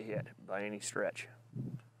hit by any stretch.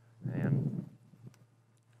 And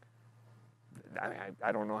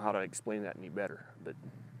I don't know how to explain that any better, but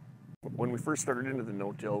when we first started into the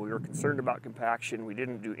no-till, we were concerned about compaction. We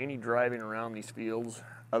didn't do any driving around these fields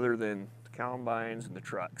other than the combines and the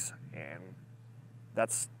trucks, and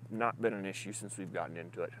that's not been an issue since we've gotten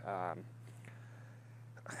into it.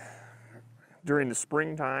 During the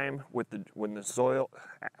springtime, once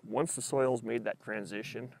the soil's made that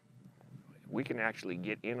transition, we can actually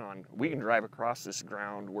we can drive across this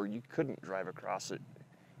ground where you couldn't drive across it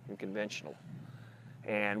in conventional.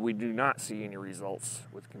 And we do not see any results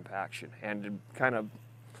with compaction. And to kind of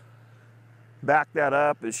back that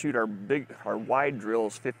up is our wide drill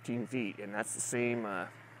is 15 feet, and that's the same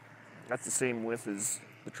width as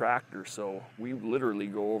the tractor. So we literally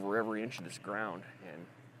go over every inch of this ground,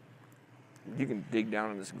 and you can dig down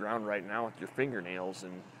in this ground right now with your fingernails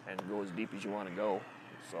and go as deep as you want to go.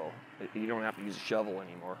 So you don't have to use a shovel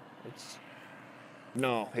anymore.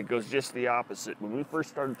 No, it goes just the opposite. When we first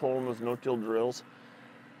started pulling those no-till drills,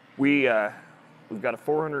 we've got a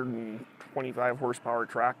 425 horsepower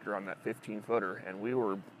tractor on that 15-footer, and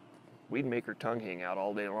we'd make our tongue hang out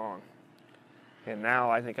all day long. And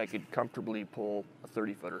now I think I could comfortably pull a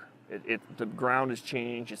 30-footer. The ground has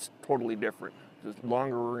changed. It's totally different. The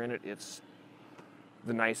longer we're in it,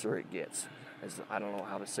 the nicer it gets. I don't know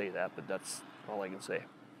how to say that, but that's all I can say.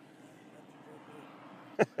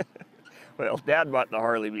 Well, Dad bought the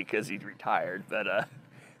Harley because he's retired,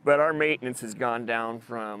 but our maintenance has gone down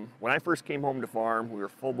from, when I first came home to farm, we were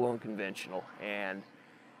full-blown conventional, and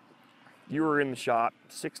you were in the shop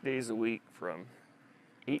 6 days a week from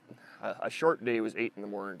a short day was 8 in the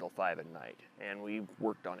morning until 5 at night, and we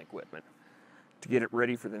worked on equipment to get it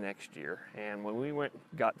ready for the next year. And when we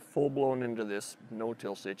got full-blown into this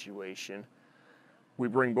no-till situation, we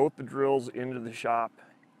bring both the drills into the shop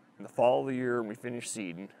in the fall of the year, and we finish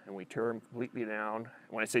seeding, and we tear them completely down.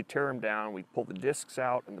 When I say tear them down, we pull the discs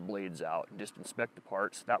out and the blades out and just inspect the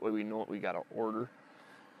parts. That way we know what we got to order.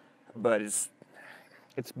 But it's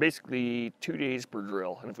basically 2 days per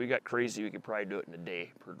drill, and if we got crazy, we could probably do it in a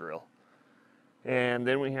day per drill. And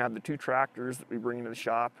then we have the 2 tractors that we bring into the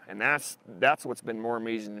shop, and that's what's been more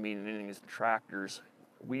amazing to me than anything is the tractors.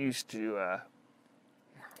 We used to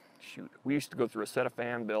go through a set of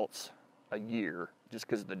fan belts a year just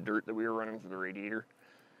because of the dirt that we were running through the radiator.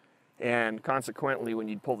 And consequently, when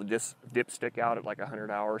you'd pull the dipstick out at like 100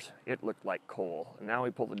 hours, it looked like coal. And now we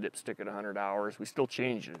pull the dipstick at 100 hours. We still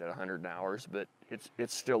change it at 100 hours, but it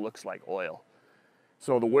still looks like oil.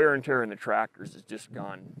 So the wear and tear in the tractors has just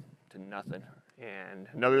gone to nothing. And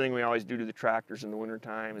another thing we always do to the tractors in the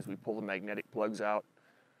wintertime is we pull the magnetic plugs out.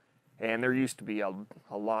 And there used to be a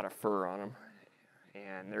lot of fur on them.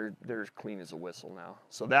 And they're as clean as a whistle now.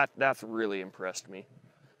 So that's really impressed me.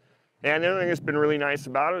 And the other thing that's been really nice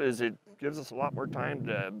about it is it gives us a lot more time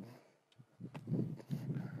to,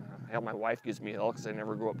 hell, my wife gives me hell because I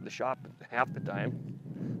never go up to the shop half the time.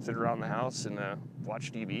 Sit around the house and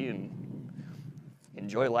watch TV and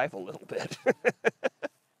enjoy life a little bit.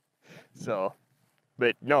 So,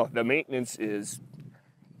 but no, the maintenance is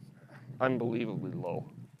unbelievably low.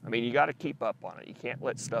 I mean, you got to keep up on it. You can't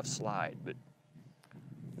let stuff slide, but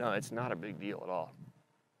no, it's not a big deal at all.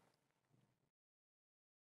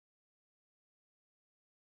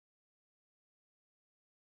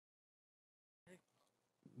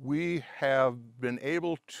 We have been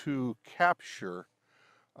able to capture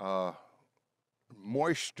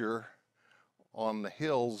moisture on the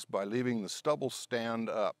hills by leaving the stubble stand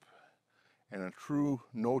up. in a true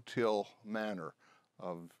no-till manner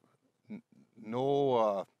of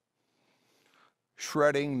no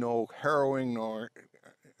shredding, no harrowing, nor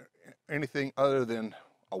anything other than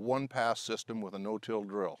a one-pass system with a no-till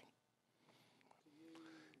drill.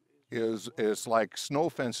 Is like snow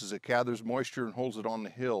fences. It gathers moisture and holds it on the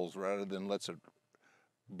hills rather than lets it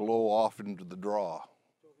blow off into the draw.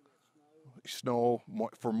 Snow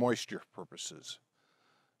for moisture purposes.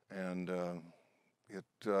 And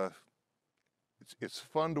it's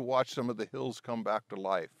fun to watch some of the hills come back to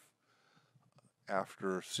life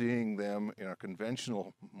after seeing them in a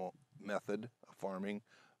conventional method of farming,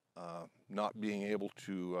 not being able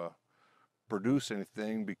to produce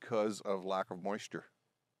anything because of lack of moisture.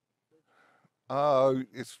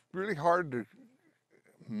 It's really hard to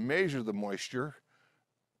measure the moisture,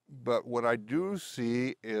 but what I do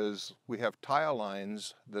see is we have tile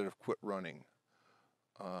lines that have quit running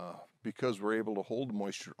because we're able to hold the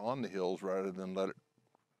moisture on the hills rather than let it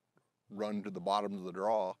run to the bottom of the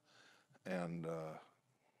draw and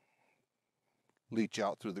leach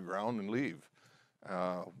out through the ground and leave.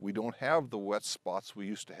 We don't have the wet spots we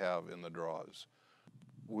used to have in the draws.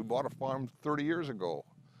 We bought a farm 30 years ago.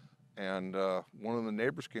 And one of the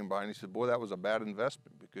neighbors came by and he said, boy, that was a bad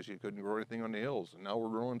investment because you couldn't grow anything on the hills. And now we're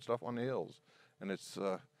growing stuff on the hills. And it's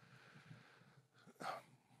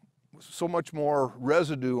so much more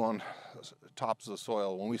residue on tops of the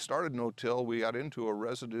soil. When we started no-till, we got into a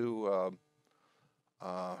residue,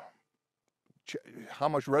 how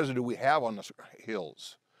much residue we have on the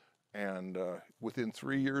hills. And within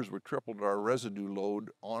 3 years, we tripled our residue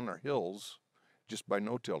load on our hills just by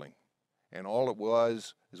no-tilling. And all it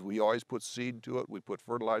was is we always put seed to it, we put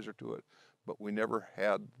fertilizer to it, but we never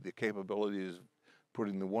had the capabilities of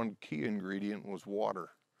putting the one key ingredient was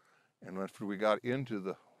water. And after we got into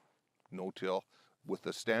the no-till with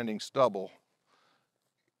the standing stubble,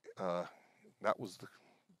 that was the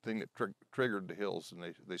thing that triggered the hills,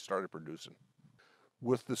 and they started producing.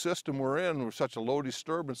 With the system we're in, we're such a low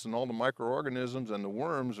disturbance, and all the microorganisms and the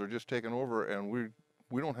worms are just taking over, and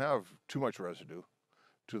we don't have too much residue,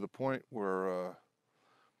 to the point where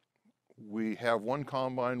we have one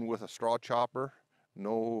combine with a straw chopper,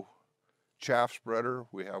 no chaff spreader.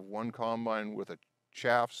 We have one combine with a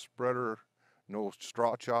chaff spreader, no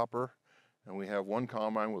straw chopper. And we have one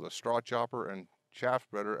combine with a straw chopper and chaff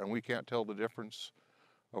spreader, and we can't tell the difference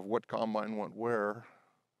of what combine went where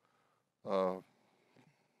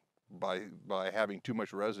by having too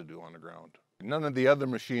much residue on the ground. None of the other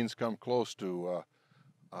machines come close to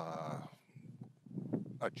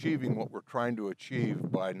achieving what we're trying to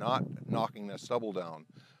achieve by not knocking that stubble down.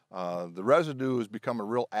 The residue has become a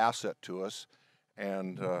real asset to us,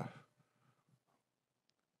 and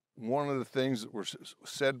one of the things that were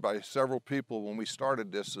said by several people when we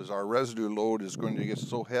started this is our residue load is going to get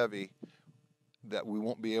so heavy that we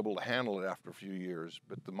won't be able to handle it after a few years.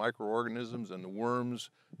 But the microorganisms and the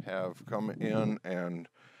worms have come in and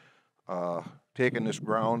taken this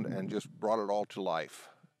ground and just brought it all to life.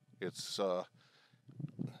 It's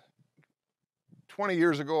 20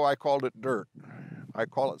 years ago, I called it dirt. I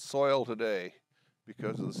call it soil today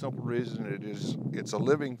because of the simple reason it's a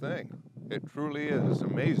living thing. It truly is. It's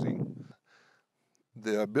amazing.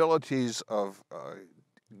 The abilities of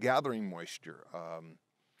gathering moisture.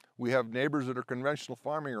 We have neighbors that are conventional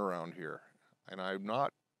farming around here, and I'm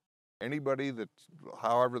not anybody that,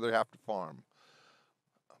 however they have to farm.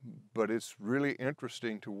 But it's really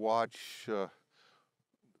interesting to watch the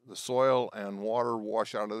soil and water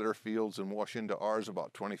wash out of their fields and wash into ours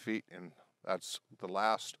about 20 feet, and that's the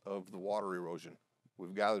last of the water erosion.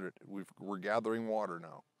 We've gathered it. We're gathering water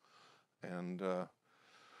now, and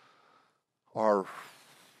our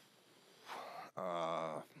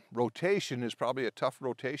rotation is probably a tough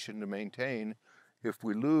rotation to maintain if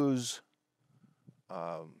we lose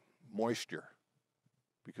moisture,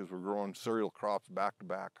 because we're growing cereal crops back to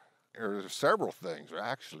back. There's several things,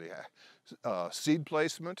 actually. Seed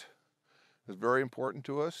placement is very important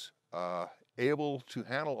to us. Able to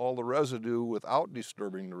handle all the residue without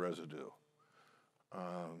disturbing the residue.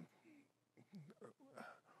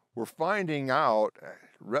 We're finding out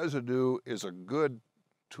residue is a good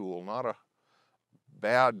tool, not a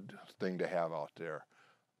bad thing to have out there.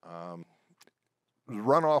 The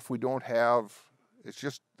runoff we don't have, it's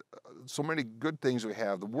just so many good things we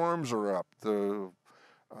have. The worms are up, the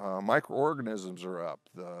microorganisms are up.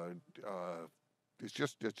 It's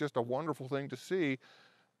just a wonderful thing to see,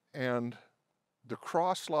 and the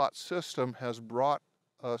cross-slot system has brought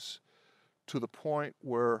us to the point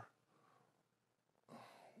where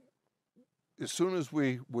as soon as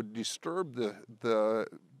we would disturb the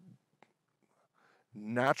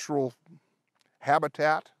natural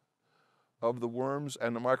habitat of the worms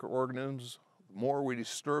and the microorganisms, the more we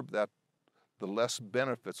disturb that, the less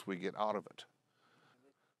benefits we get out of it.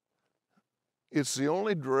 It's the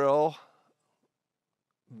only drill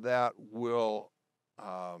that will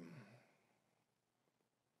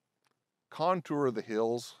contour the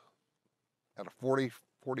hills at a 45%,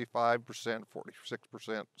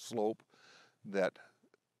 46% slope that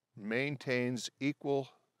maintains equal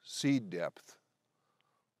seed depth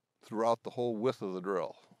throughout the whole width of the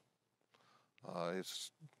drill. A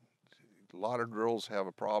lot of drills have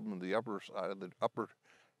a problem. The upper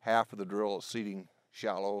half of the drill is seeding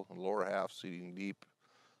shallow, and the lower half seeding deep.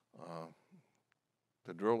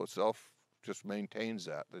 The drill itself just maintains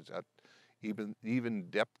that. There's that even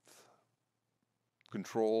depth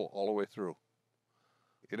control all the way through.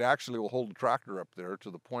 It actually will hold the tractor up there to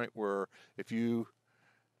the point where if you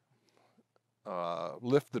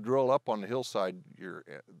lift the drill up on the hillside, you're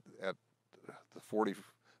at the 45%.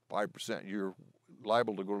 You're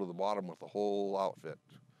liable to go to the bottom with the whole outfit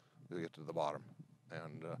to get to the bottom,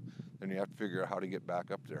 and then you have to figure out how to get back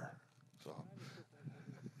up there. So.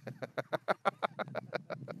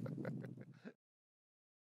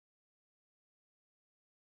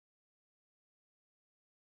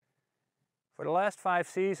 For the last 5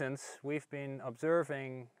 seasons, we've been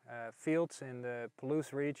observing fields in the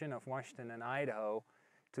Palouse region of Washington and Idaho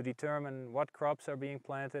to determine what crops are being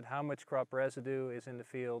planted, how much crop residue is in the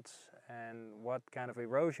fields, and what kind of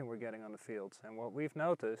erosion we're getting on the fields. And what we've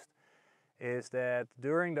noticed is that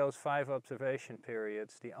during those 5 observation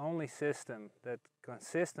periods, the only system that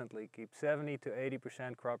consistently keeps 70 to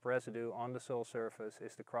 80% crop residue on the soil surface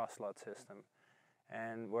is the cross-slot system.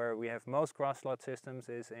 And where we have most cross-slot systems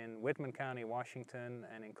is in Whitman County, Washington,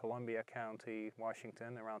 and in Columbia County,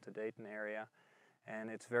 Washington, around the Dayton area. And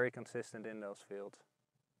it's very consistent in those fields.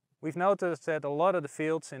 We've noticed that a lot of the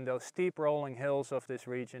fields in those steep rolling hills of this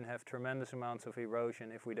region have tremendous amounts of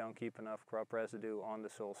erosion if we don't keep enough crop residue on the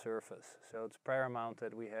soil surface. So it's paramount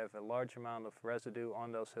that we have a large amount of residue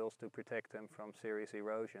on those hills to protect them from serious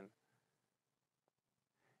erosion.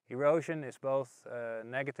 Erosion is both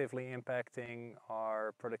negatively impacting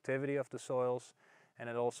our productivity of the soils, and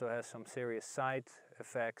it also has some serious side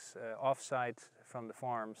effects off-site from the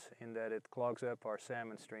farms in that it clogs up our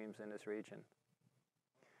salmon streams in this region.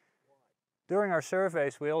 During our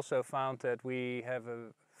surveys, we also found that we have a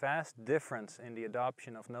vast difference in the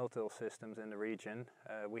adoption of no-till systems in the region.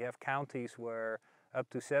 We have counties where up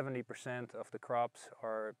to 70% of the crops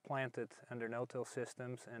are planted under no-till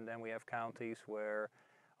systems, and then we have counties where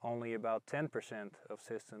only about 10% of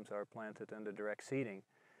systems are planted under direct seeding.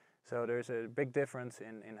 So there's a big difference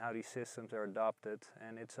in how these systems are adopted,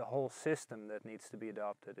 and it's a whole system that needs to be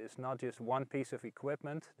adopted. It's not just one piece of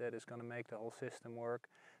equipment that is going to make the whole system work.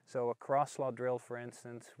 So a cross-slot drill, for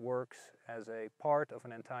instance, works as a part of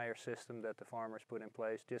an entire system that the farmers put in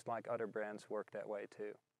place, just like other brands work that way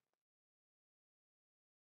too.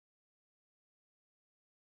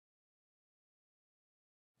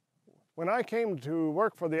 When I came to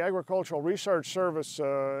work for the Agricultural Research Service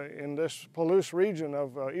in this Palouse region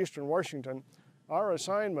of eastern Washington, our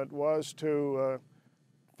assignment was to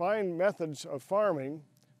find methods of farming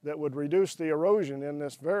that would reduce the erosion in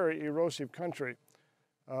this very erosive country.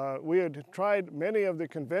 We had tried many of the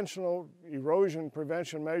conventional erosion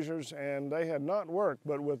prevention measures and they had not worked,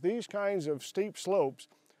 but with these kinds of steep slopes,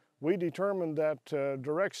 we determined that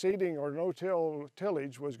direct seeding or no-till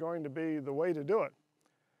tillage was going to be the way to do it.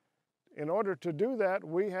 In order to do that,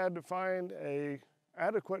 we had to find an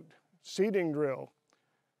adequate seeding drill.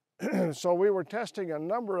 So we were testing a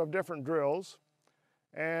number of different drills,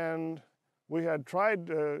 and we had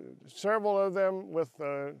tried several of them with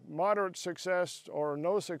moderate success or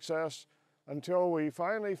no success until we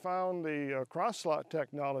finally found the cross-slot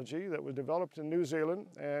technology that was developed in New Zealand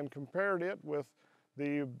and compared it with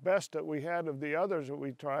the best that we had of the others that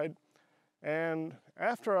we tried. And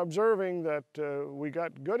after observing that we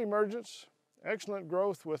got good emergence, excellent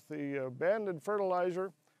growth with the banded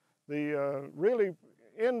fertilizer, the really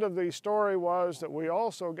end of the story was that we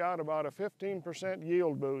also got about a 15%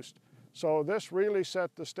 yield boost. So this really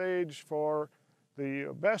set the stage for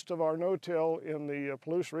the best of our no-till in the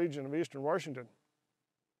Palouse region of eastern Washington.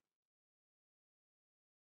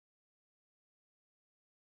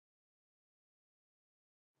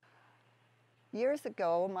 Years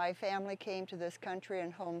ago, my family came to this country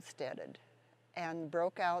and homesteaded and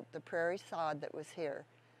broke out the prairie sod that was here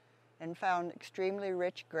and found extremely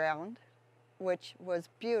rich ground, which was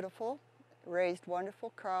beautiful, raised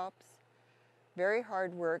wonderful crops, very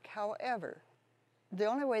hard work. However, the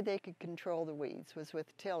only way they could control the weeds was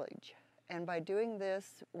with tillage. And by doing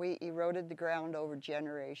this, we eroded the ground over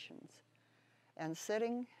generations. And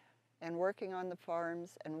sitting and working on the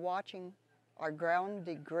farms and watching our ground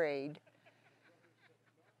degrade,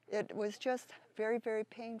 it was just very, very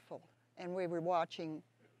painful. And we were watching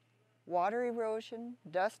water erosion,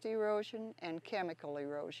 dust erosion, and chemical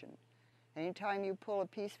erosion. Anytime you pull a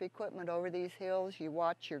piece of equipment over these hills, you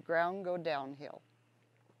watch your ground go downhill.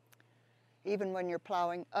 Even when you're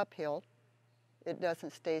plowing uphill, it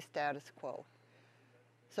doesn't stay status quo.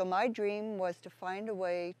 So my dream was to find a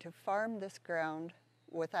way to farm this ground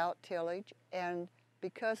without tillage, and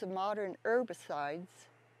because of modern herbicides,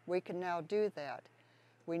 we can now do that.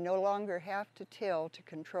 We no longer have to till to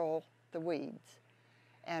control the weeds.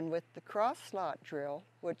 And with the cross slot drill,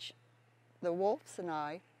 which the Wolfs and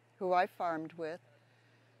I, who I farmed with,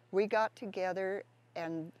 we got together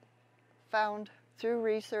and found through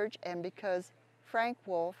research, and because Frank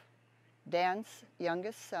Wolf, Dan's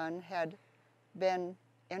youngest son, had been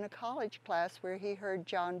in a college class where he heard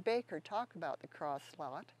John Baker talk about the cross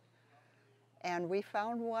slot, and we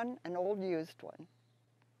found one, an old used one,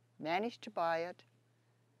 managed to buy it,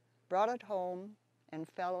 brought it home, and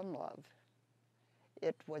fell in love.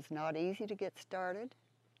 It was not easy to get started.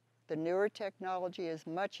 The newer technology is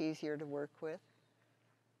much easier to work with,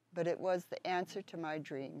 but it was the answer to my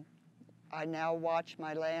dream. I now watch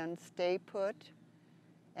my land stay put,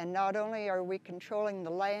 and not only are we controlling the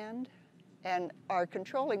land and are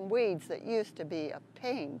controlling weeds that used to be a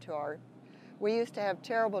pain to our, we used to have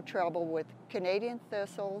terrible trouble with Canadian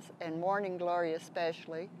thistles and morning glory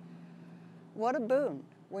especially. What a boon.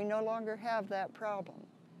 We no longer have that problem.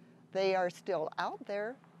 They are still out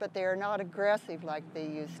there, but they are not aggressive like they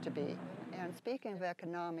used to be. And speaking of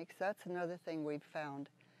economics, that's another thing we've found.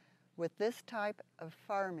 With this type of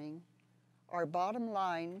farming, our bottom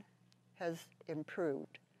line has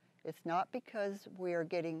improved. It's not because we are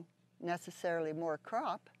getting necessarily more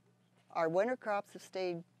crop. Our winter crops have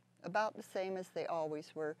stayed about the same as they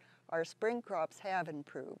always were. Our spring crops have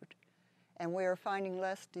improved, and we are finding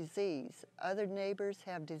less disease. Other neighbors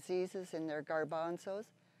have diseases in their garbanzos.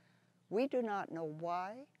 We do not know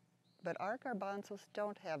why, but our garbanzos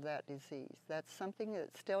don't have that disease. That's something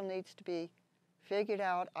that still needs to be figured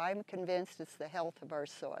out. I'm convinced it's the health of our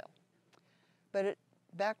soil. But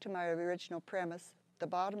back to my original premise, the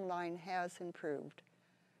bottom line has improved.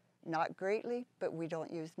 Not greatly, but we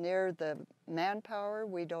don't use near the manpower,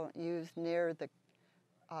 we don't use near the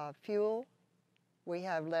fuel, we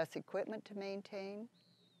have less equipment to maintain.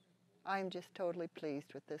 I'm just totally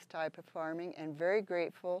pleased with this type of farming and very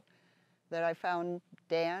grateful that I found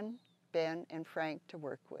Dan, Ben, and Frank to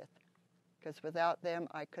work with, because without them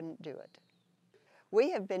I couldn't do it.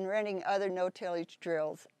 We have been renting other no-tillage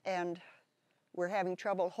drills, and we're having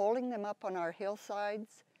trouble holding them up on our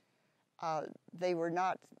hillsides. They were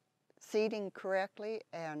not seeding correctly,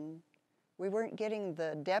 and we weren't getting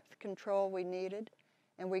the depth control we needed,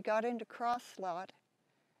 and we got into cross slot,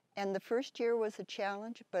 and the first year was a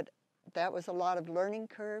challenge, but that was a lot of learning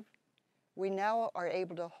curve. We now are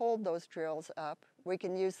able to hold those drills up. We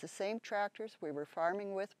can use the same tractors we were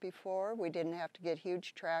farming with before. We didn't have to get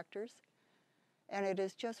huge tractors, and it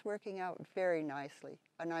is just working out very nicely,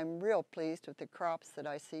 and I'm real pleased with the crops that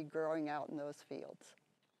I see growing out in those fields.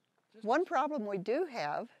 One problem we do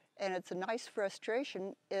have, and it's a nice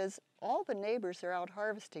frustration, is all the neighbors are out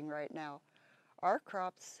harvesting right now. Our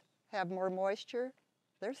crops have more moisture,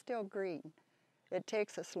 they're still green. It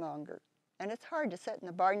takes us longer. And it's hard to sit in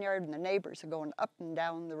the barnyard and the neighbors are going up and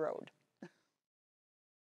down the road.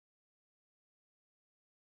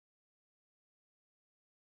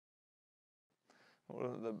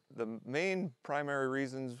 Well, the main primary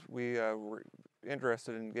reasons we were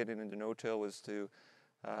interested in getting into no-till was to,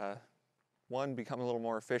 one, become a little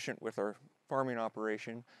more efficient with our farming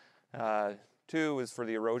operation. Two was for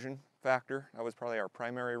the erosion factor. That was probably our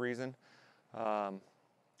primary reason.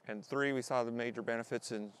 And three, we saw the major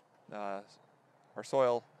benefits in our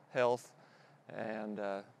soil health and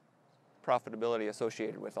profitability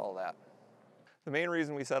associated with all that. The main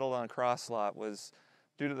reason we settled on cross slot was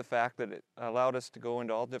due to the fact that it allowed us to go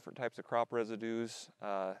into all different types of crop residues,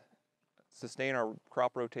 sustain our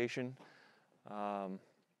crop rotation,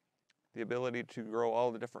 the ability to grow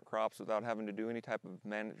all the different crops without having to do any type of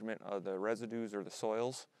management of the residues or the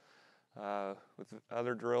soils. With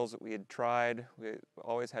other drills that we had tried, we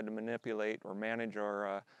always had to manipulate or manage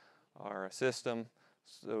our system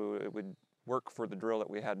so it would work for the drill that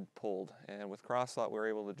we had pulled. And with cross slot, we were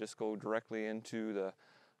able to just go directly into the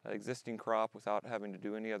existing crop without having to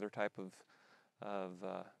do any other type of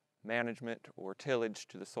management or tillage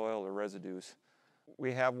to the soil or residues.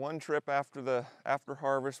 We have one trip after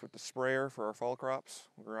harvest with the sprayer for our fall crops.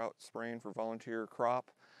 We're out spraying for volunteer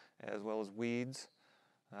crop as well as weeds.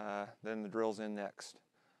 Then the drill's in next.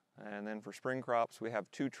 And then for spring crops, we have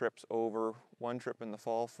 2 trips over, 1 trip in the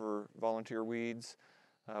fall for volunteer weeds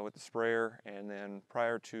with the sprayer, and then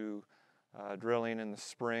prior to drilling in the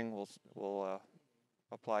spring, we'll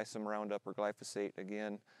apply some Roundup or glyphosate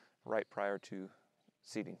again right prior to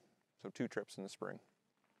seeding. So 2 trips in the spring.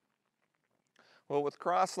 Well, with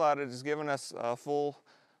CrossLot, it has given us full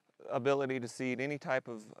ability to seed any type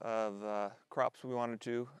of crops we wanted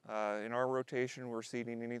to. In our rotation, we're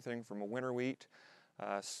seeding anything from a winter wheat,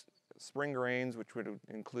 spring grains, which would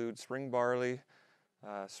include spring barley,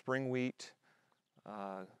 spring wheat.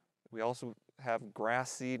 We also have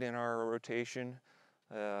grass seed in our rotation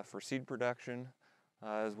for seed production,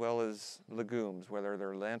 as well as legumes, whether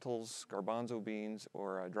they're lentils, garbanzo beans,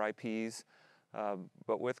 or dry peas.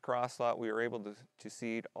 But with CrossLot, we were able to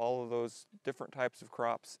seed all of those different types of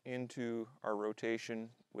crops into our rotation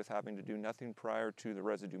with having to do nothing prior to the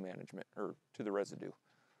residue management, or to the residue.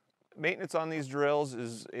 Maintenance on these drills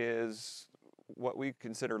is what we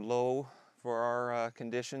consider low for our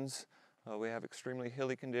conditions. We have extremely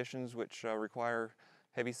hilly conditions which require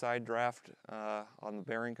heavy side draft on the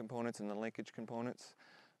bearing components and the linkage components.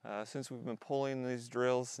 Since we've been pulling these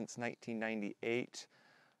drills since 1998,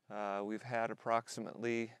 we've had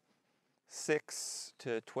approximately 6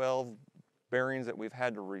 to 12 bearings that we've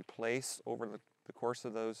had to replace over the course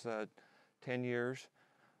of those 10 years.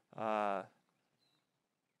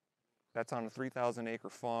 That's on a 3,000 acre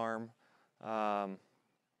farm.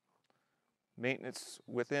 Maintenance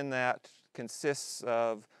within that consists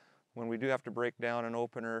of, when we do have to break down an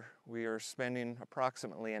opener, we are spending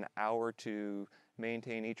approximately an hour to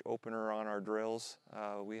maintain each opener on our drills.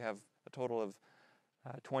 We have a total of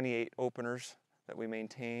 28 openers that we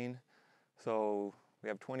maintain. So we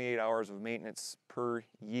have 28 hours of maintenance per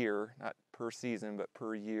year, not per season, but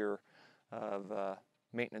per year of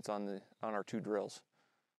maintenance on our 2 drills.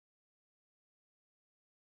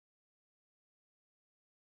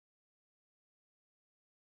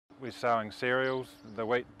 We're sowing cereals, the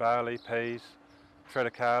wheat, barley, peas,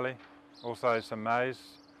 triticale, also some maize.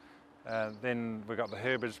 Then we've got the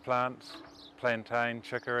herbage plants, plantain,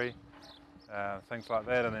 chicory, things like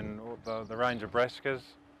that, and then the range of brassicas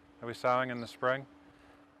that we're sowing in the spring.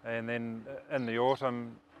 And then in the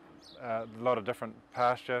autumn, a lot of different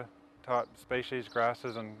pasture type species,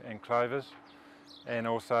 grasses and clovers, and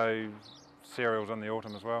also cereals in the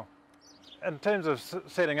autumn as well. In terms of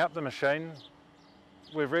setting up the machine,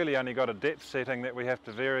 we've really only got a depth setting that we have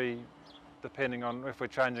to vary depending on if we're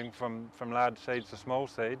changing from large seeds to small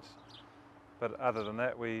seeds. But other than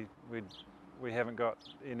that, we haven't got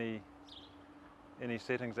any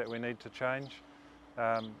settings that we need to change.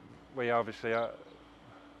 We obviously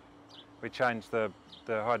we change the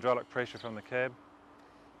hydraulic pressure from the cab,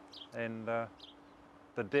 and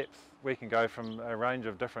the depth, we can go from a range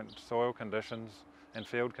of different soil conditions and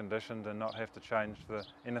field conditions and not have to change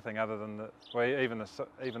anything other than even the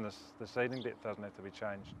seeding depth doesn't have to be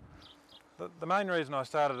changed. The main reason I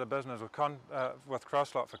started a business with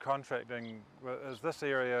CrossLot for contracting is this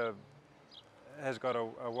area has got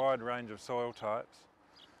a wide range of soil types,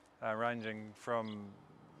 ranging from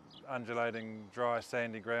undulating dry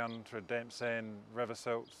sandy ground to damp sand, river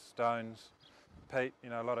silt, stones, peat,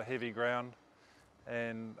 a lot of heavy ground.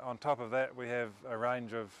 And on top of that, we have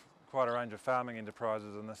quite a range of farming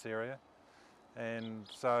enterprises in this area, and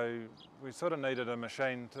so we sort of needed a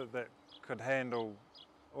machine that could handle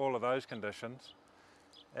all of those conditions,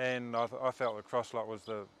 and I felt that CrossLot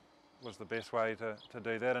was the best way to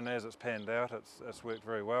do that, and as it's panned out, it's worked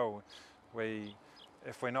very well.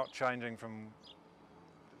 If we're not changing from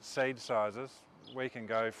seed sizes, we can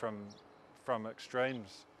go from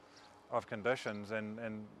extremes of conditions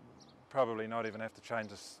and probably not even have to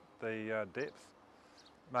change the depth.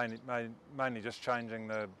 Mainly just changing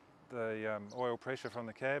the oil pressure from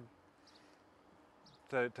the cab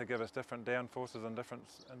to give us different downforces in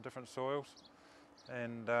different soils,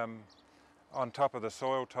 and on top of the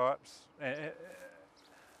soil types,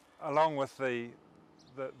 along with the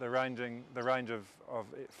range of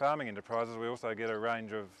farming enterprises, we also get a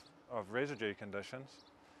range of residue conditions,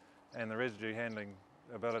 and the residue handling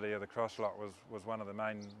ability of the CrossLot was one of the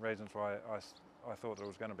main reasons why I thought it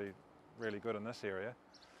was going to be really good in this area.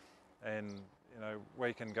 And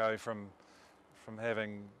we can go from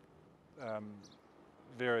having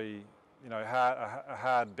very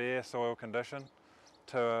hard bare soil condition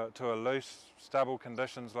to a loose stubble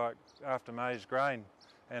conditions like after maize grain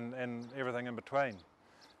and everything in between.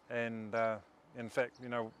 And in fact,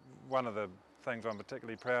 one of the things I'm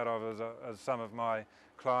particularly proud of is some of my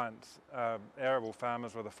clients, arable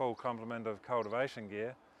farmers with a full complement of cultivation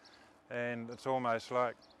gear, and it's almost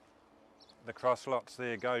like the cross lot's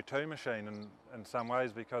their go-to machine in some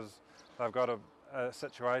ways, because they've got a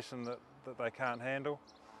situation that they can't handle,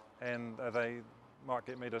 and they might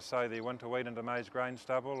get me to sow their winter wheat into maize grain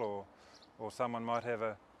stubble, or someone might have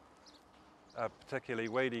a particularly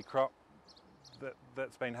weedy crop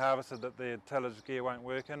that's been harvested that their tillage gear won't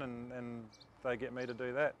work in, and they get me to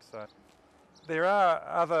do that. So there are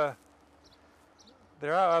other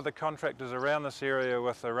contractors around this area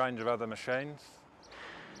with a range of other machines.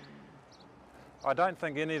 I don't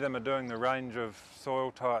think any of them are doing the range of soil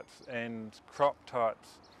types and crop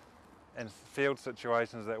types and field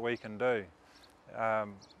situations that we can do.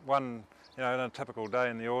 In a typical day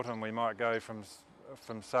in the autumn, we might go from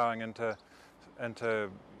sowing into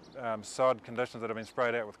sod conditions that have been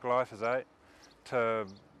sprayed out with glyphosate to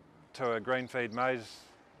a green feed maize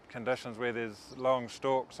conditions where there's long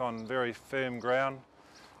stalks on very firm ground,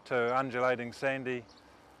 to undulating sandy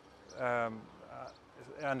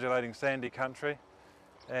country,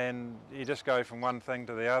 and you just go from one thing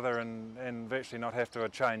to the other and virtually not have to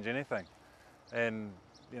change anything. And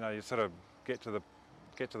you sort of get to the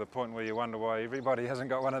point where you wonder why everybody hasn't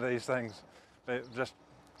got one of these things, but just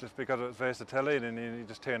because of its versatility. And then you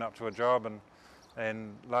just turn up to a job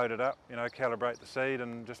and load it up, calibrate the seed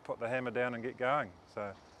and just put the hammer down and get going.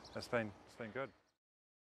 So it's been good.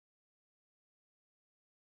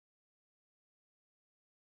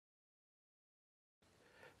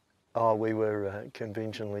 We were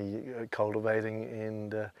conventionally cultivating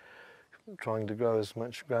and trying to grow as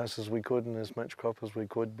much grass as we could and as much crop as we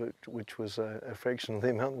could, but which was a fraction of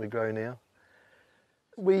the amount we grow now.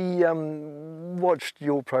 We watched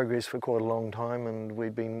your progress for quite a long time, and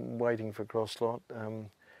we'd been waiting for Crosslot.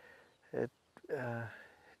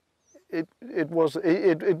 It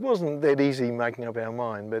wasn't that easy making up our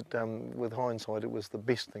mind, but with hindsight, it was the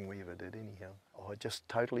best thing we ever did anyhow. Just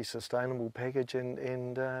totally sustainable package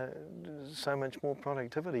and so much more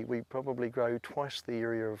productivity. We probably grow twice the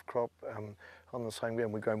area of crop on the same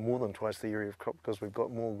ground. We grow more than twice the area of crop because we've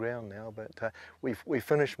got more ground now, but we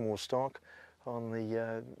finish more stock on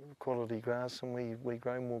the quality grass, and we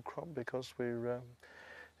grow more crop because we're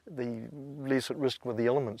the less at risk with the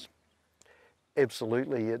elements.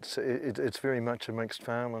 Absolutely, it's very much a mixed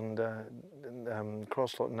farm, and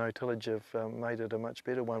Crosslot and no tillage have made it a much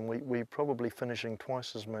better one. We're probably finishing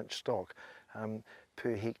twice as much stock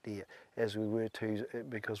per hectare as we were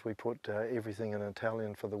because we put everything in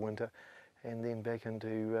Italian for the winter and then back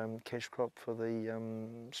into cash crop for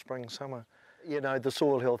the spring, summer. The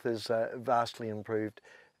soil health is vastly improved.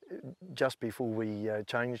 Just before we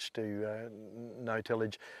changed to no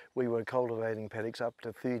tillage, we were cultivating paddocks up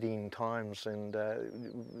to 13 times, and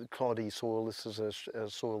cloddy soil. This is a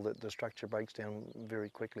soil that the structure breaks down very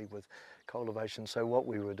quickly with cultivation, so what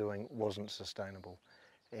we were doing wasn't sustainable.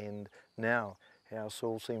 And now our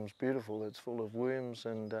soil seems beautiful. It's full of worms,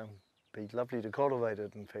 and be lovely to cultivate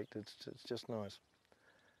it. In fact, it's just nice.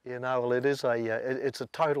 Well, it's a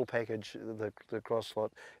total package, the Crosslot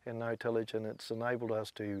and no tillage, and it's enabled us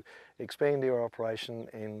to expand our operation.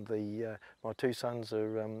 And my two sons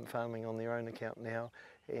are farming on their own account now,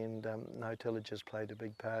 and no tillage has played a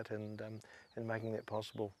big part in making that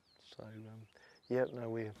possible. So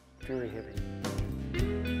we're very happy.